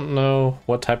still don't know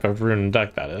what type of rune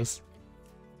deck that is.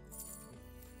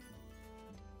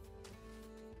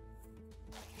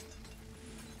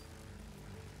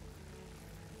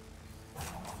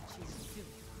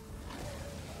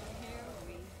 Here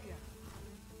we go.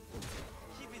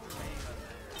 Keep it real.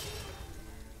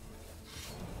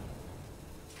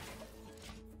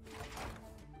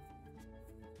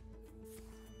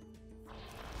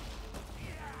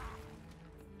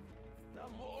 The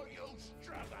more you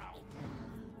struggle,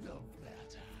 the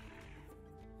better.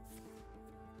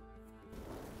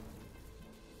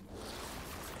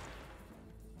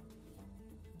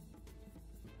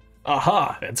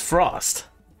 Aha! It's Frost.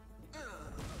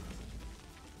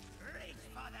 Reach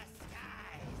for the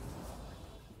skies.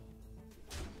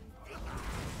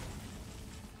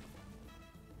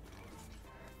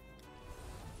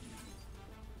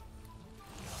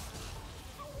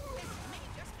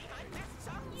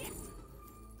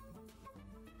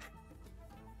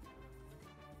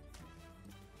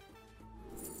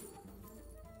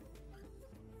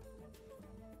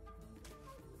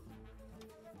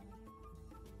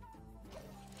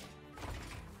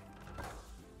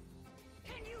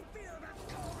 Can you feel the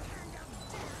cold hand of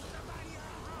death by your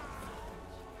heart?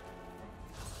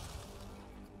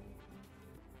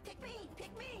 Pick me!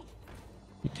 Pick me!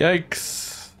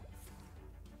 Yikes.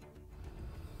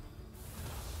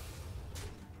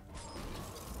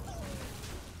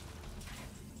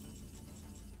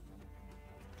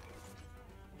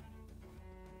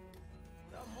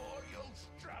 The more you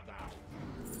struggle,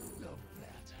 the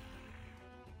better.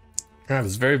 That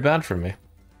is very bad for me.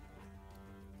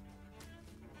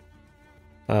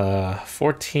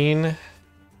 14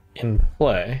 in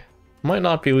play. Might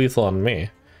not be lethal on me.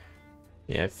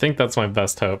 Yeah, I think that's my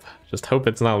best hope. Just hope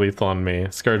it's not lethal on me.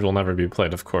 Scourge will never be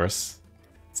played, of course.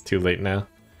 It's too late now.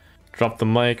 Drop the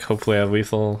mic, hopefully I have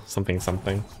lethal. Something,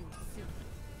 something.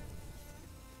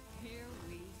 Here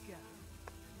we go.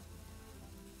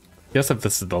 Guess if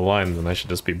this is the line, then I should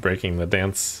just be breaking the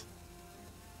dance.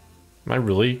 Am I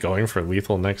really going for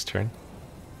lethal next turn?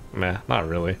 Meh, not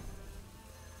really.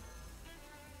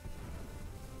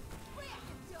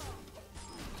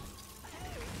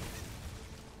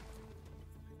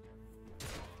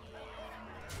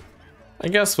 I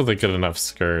guess with a good enough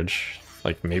Scourge,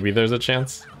 like maybe there's a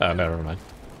chance? Oh, never mind.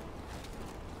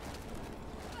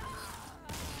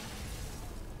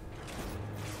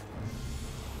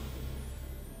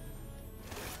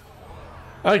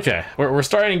 Okay, we're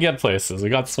starting to get places. We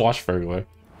got Swashbuckler.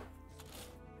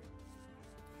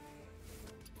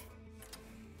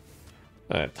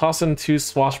 Alright, toss in 2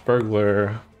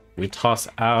 Swashbuckler. We toss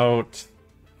out...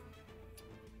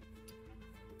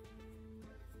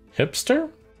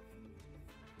 Hipster?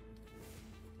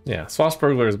 Yeah,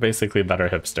 Swashbuckler is basically better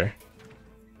Hipster.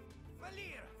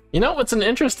 You know what's an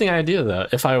interesting idea though?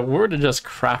 If I were to just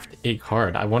craft a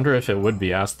card, I wonder if it would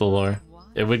be Ask the Lore.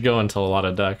 It would go into a lot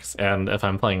of decks, and if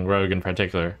I'm playing Rogue in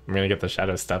particular, I'm gonna get the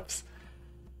Shadow Steps.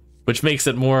 Which makes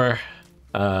it more,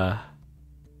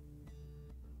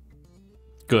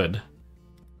 good.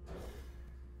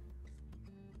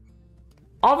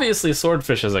 Obviously,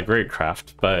 Swordfish is a great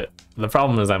craft, but the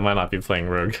problem is I might not be playing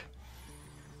Rogue.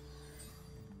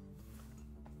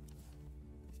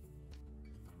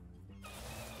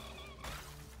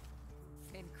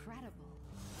 Incredible.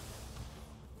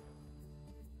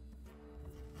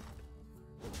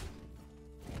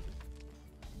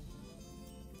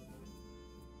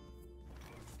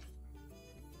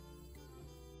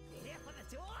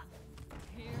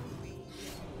 Here we go.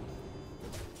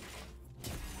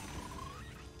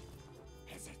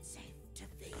 Is it safe to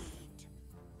feed?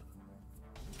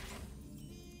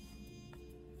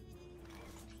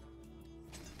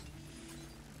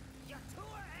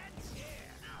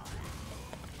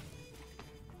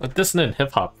 A dissonant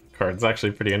hip hop card is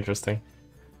actually pretty interesting.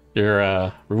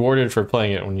 You're rewarded for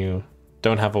playing it when you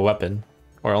don't have a weapon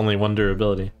or only 1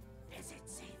 durability. Is it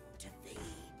safe to feed?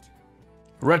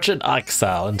 Wretched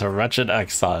Exile into Wretched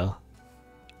Exile.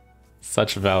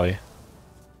 Such value.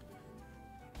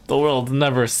 The world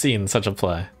never seen such a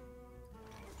play.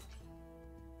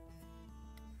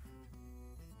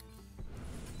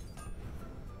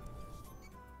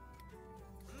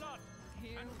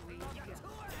 Here we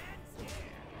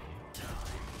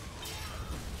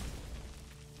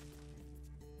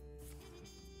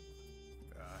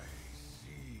go. I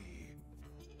see.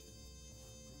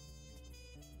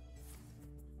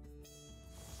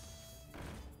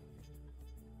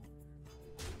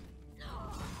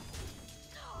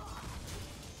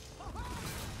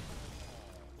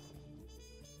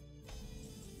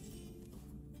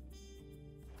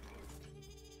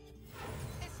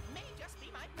 This may just be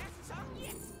my best song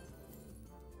yet.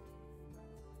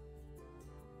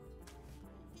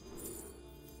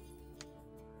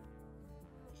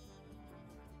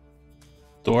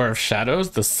 Door of Shadows,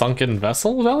 the Sunken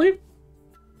Vessel value?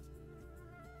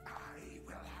 I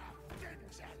will have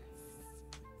vengeance.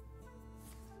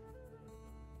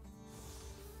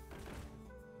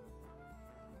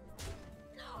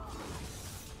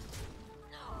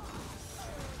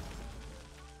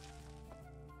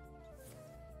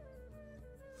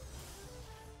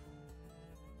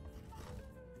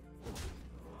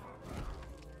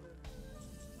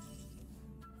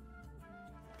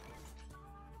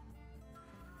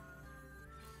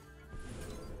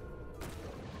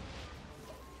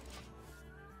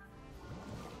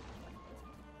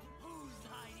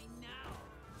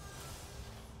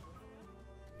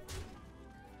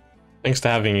 Thanks to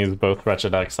having used both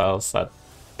Wretched Exiles, that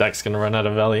deck's gonna run out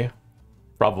of value.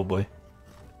 Probably.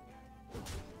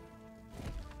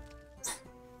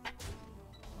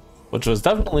 Which was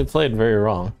definitely played very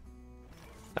wrong.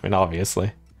 I mean,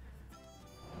 obviously.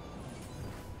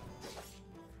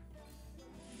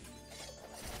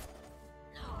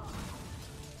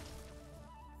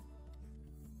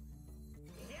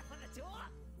 Here for the door?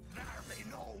 There be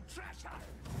no treasure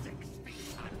 6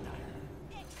 feet under.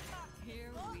 Here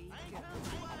we go.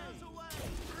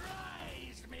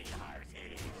 Rise, me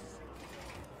hearties.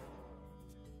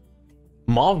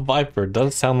 Mob Viper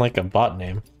does sound like a bot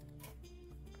name.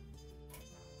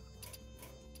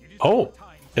 Oh,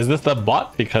 is this the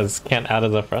bot because can't add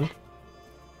as a friend?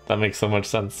 That makes so much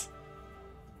sense.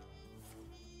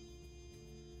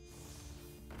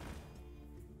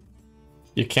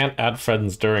 You can't add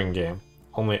friends during game,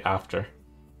 only after.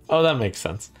 Oh, that makes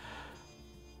sense.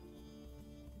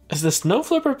 Is the Snow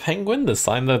Flipper Penguin the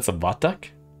sign that it's a bot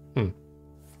deck?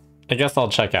 I guess I'll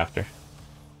check after.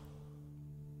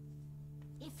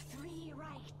 If 3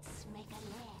 rights make a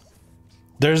left.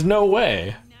 There's no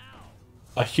way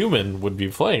a human would be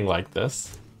playing like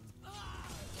this.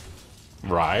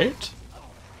 Right?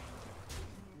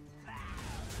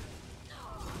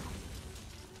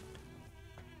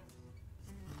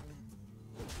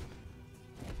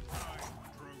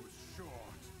 Grows short.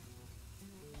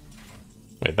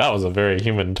 Wait, that was a very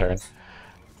human turn.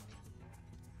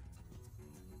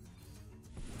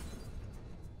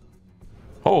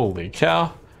 Holy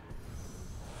cow.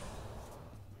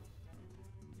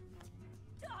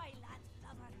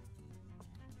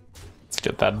 Let's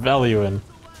get that value in.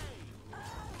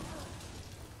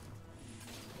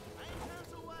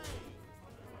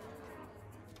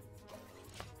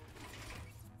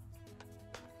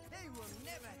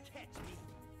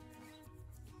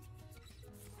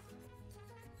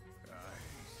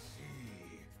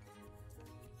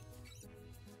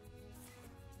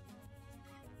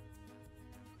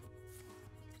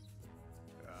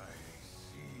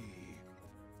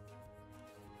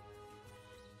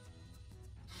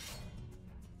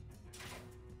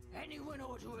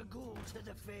 blow to a ghoul to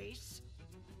the face.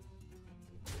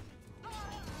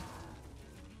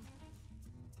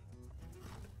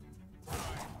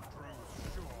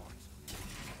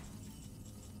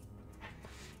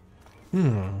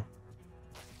 Hmm.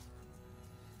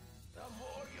 The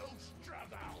more you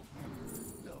struggle,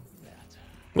 the better.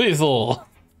 Lethal.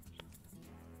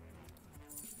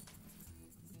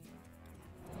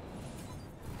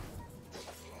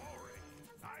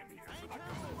 I'm here for the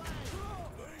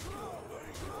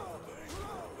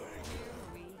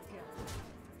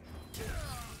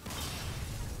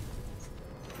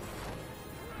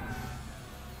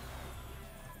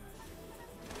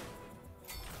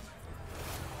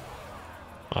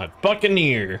Alright,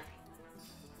 Buccaneer.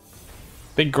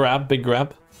 Big grab, big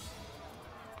grab.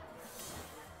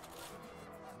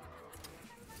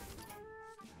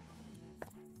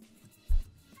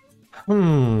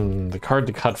 The card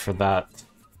to cut for that.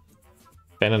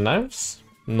 Band of Knives?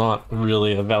 Not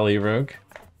really a Valley Rogue.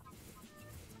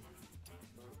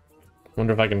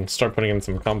 Wonder if I can start putting in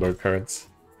some combo cards.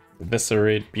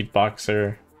 Eviscerate,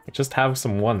 Beatboxer. I just have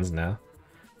some ones now.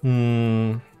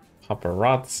 Paparazzi,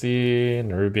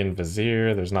 Nerubian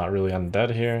Vizier. There's not really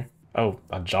undead here. Oh,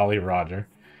 a Jolly Roger.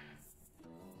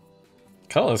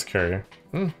 Colorless Courier.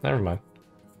 Never mind.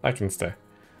 I can stay.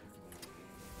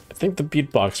 I think the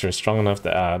Beatboxer is strong enough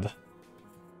to add.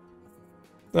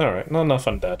 Alright, not enough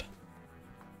undead.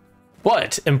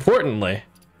 But, importantly,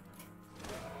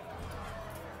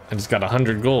 I just got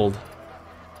 100 gold.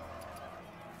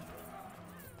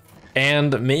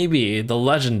 And maybe the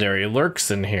legendary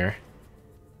lurks in here.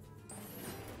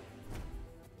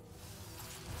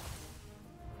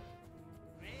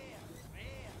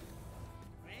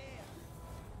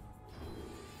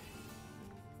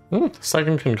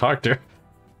 Second concoctor.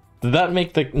 Did that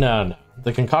make the... No.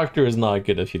 The concoctor is not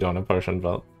good if you don't have potion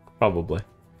belt. Probably.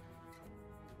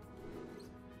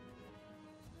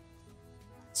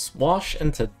 Swash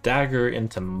into dagger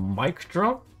into mic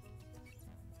drop?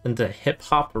 Into hip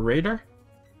hop raider?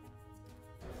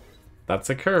 That's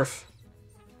a curve.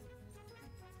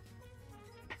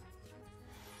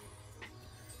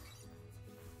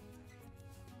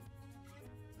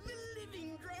 The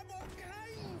living grab all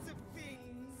kinds of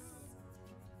things.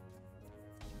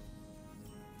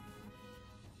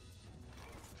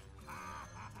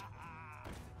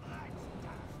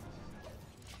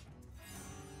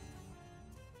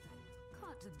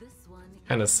 Caught this one.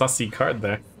 Kind of sussy card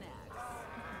there.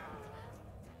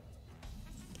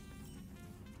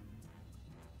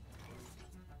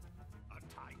 a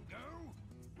tango.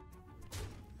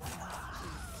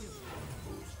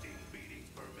 Boosting beating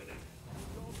per minute.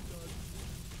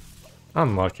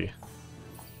 Unlucky.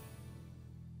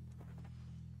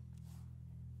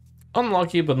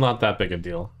 Unlucky, but not that big a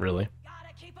deal, really.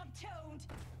 Gotta keep 'em tuned.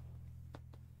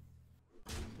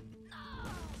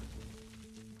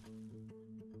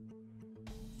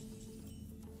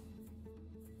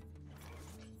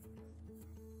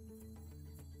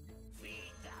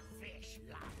 Feed the fish,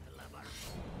 landlubber.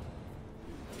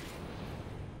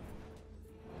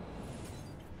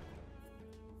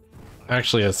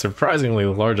 Actually, a surprisingly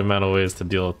large amount of ways to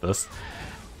deal with this.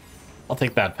 I'll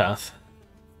take that path.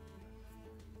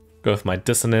 Go with my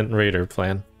Dissonant Raider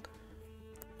plan.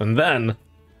 And then,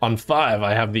 on 5,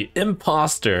 I have the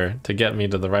Imposter to get me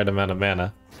to the right amount of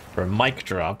mana for a mic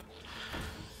drop.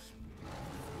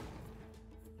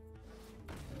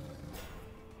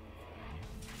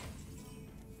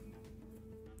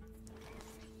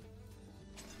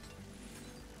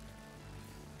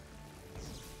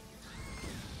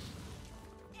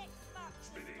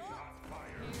 Spitting hot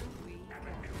fire.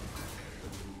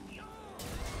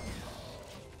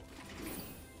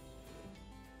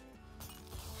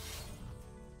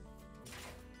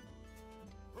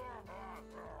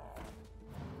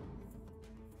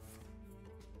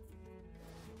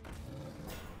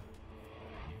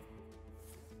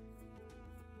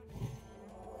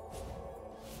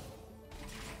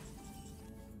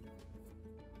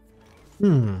 No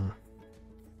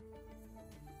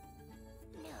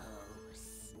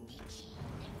snitching.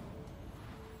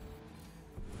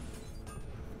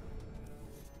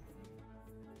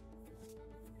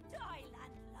 Die,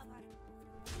 landlubber.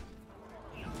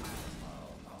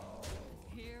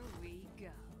 Here we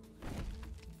go.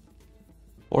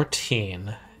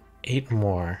 14. 8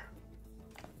 more.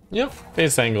 Yep,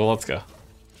 face angle, let's go.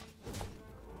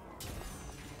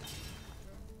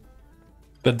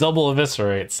 The double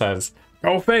eviscerate says,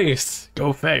 go face,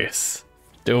 go face.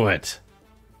 Do it.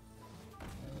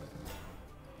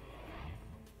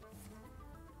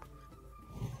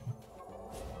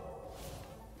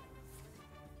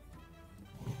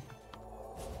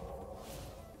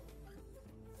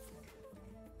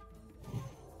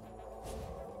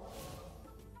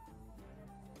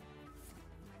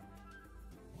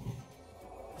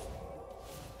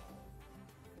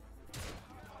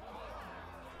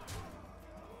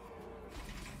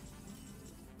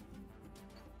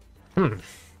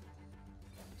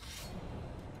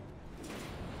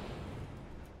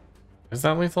 Is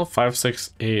that lethal? 5,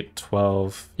 6, 8,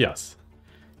 12. Yes.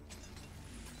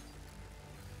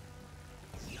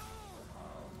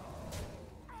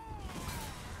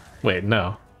 Wait,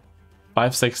 no.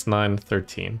 5, 6, 9,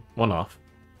 13. One off.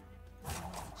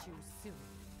 Too soon.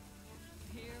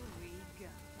 Here we go.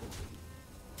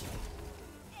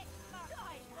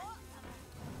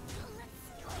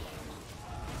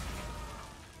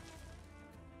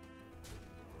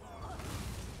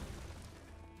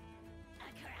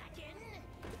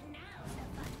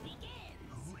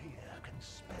 Who here can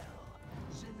spell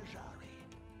jnZaneHD?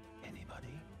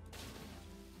 Anybody?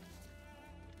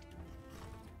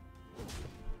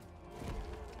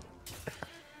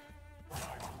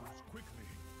 Quickly.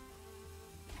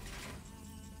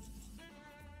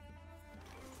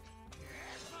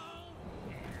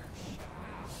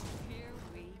 Here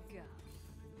we go.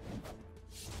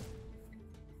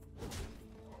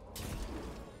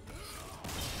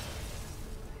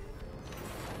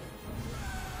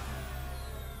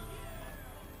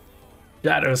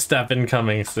 Shadow step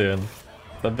incoming soon.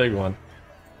 The big one.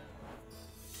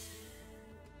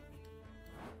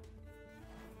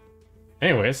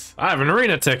 Anyways, I have an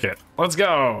arena ticket. Let's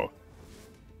go.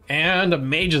 And a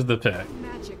mage is the pick.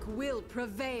 Magic will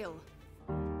prevail.